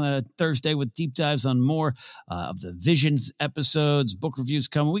back on a Thursday with deep dives on more of the Visions episodes, book reviews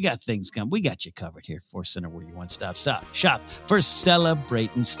coming. We got things coming. We got you covered here. Force Center, where you one-stop shop for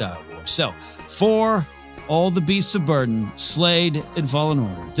celebrating Star Wars. So for all the beasts of burden, Slade and Fallen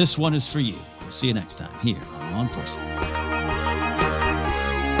Order, this one is for you. We'll see you next time here on Force Center.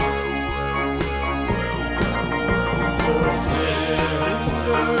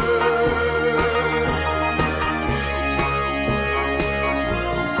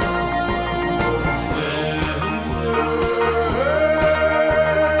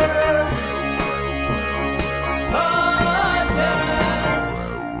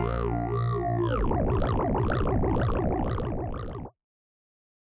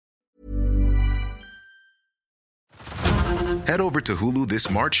 Head over to Hulu this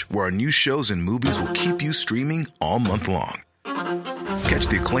March, where our new shows and movies will keep you streaming all month long. Catch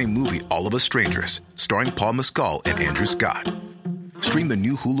the acclaimed movie All of Us Strangers, starring Paul Mescal and Andrew Scott. Stream the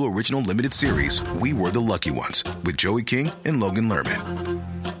new Hulu original limited series We Were the Lucky Ones with Joey King and Logan Lerman.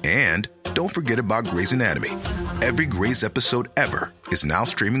 And don't forget about Grey's Anatomy. Every Grey's episode ever is now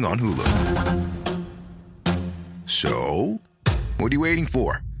streaming on Hulu. So, what are you waiting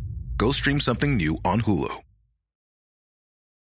for? Go stream something new on Hulu.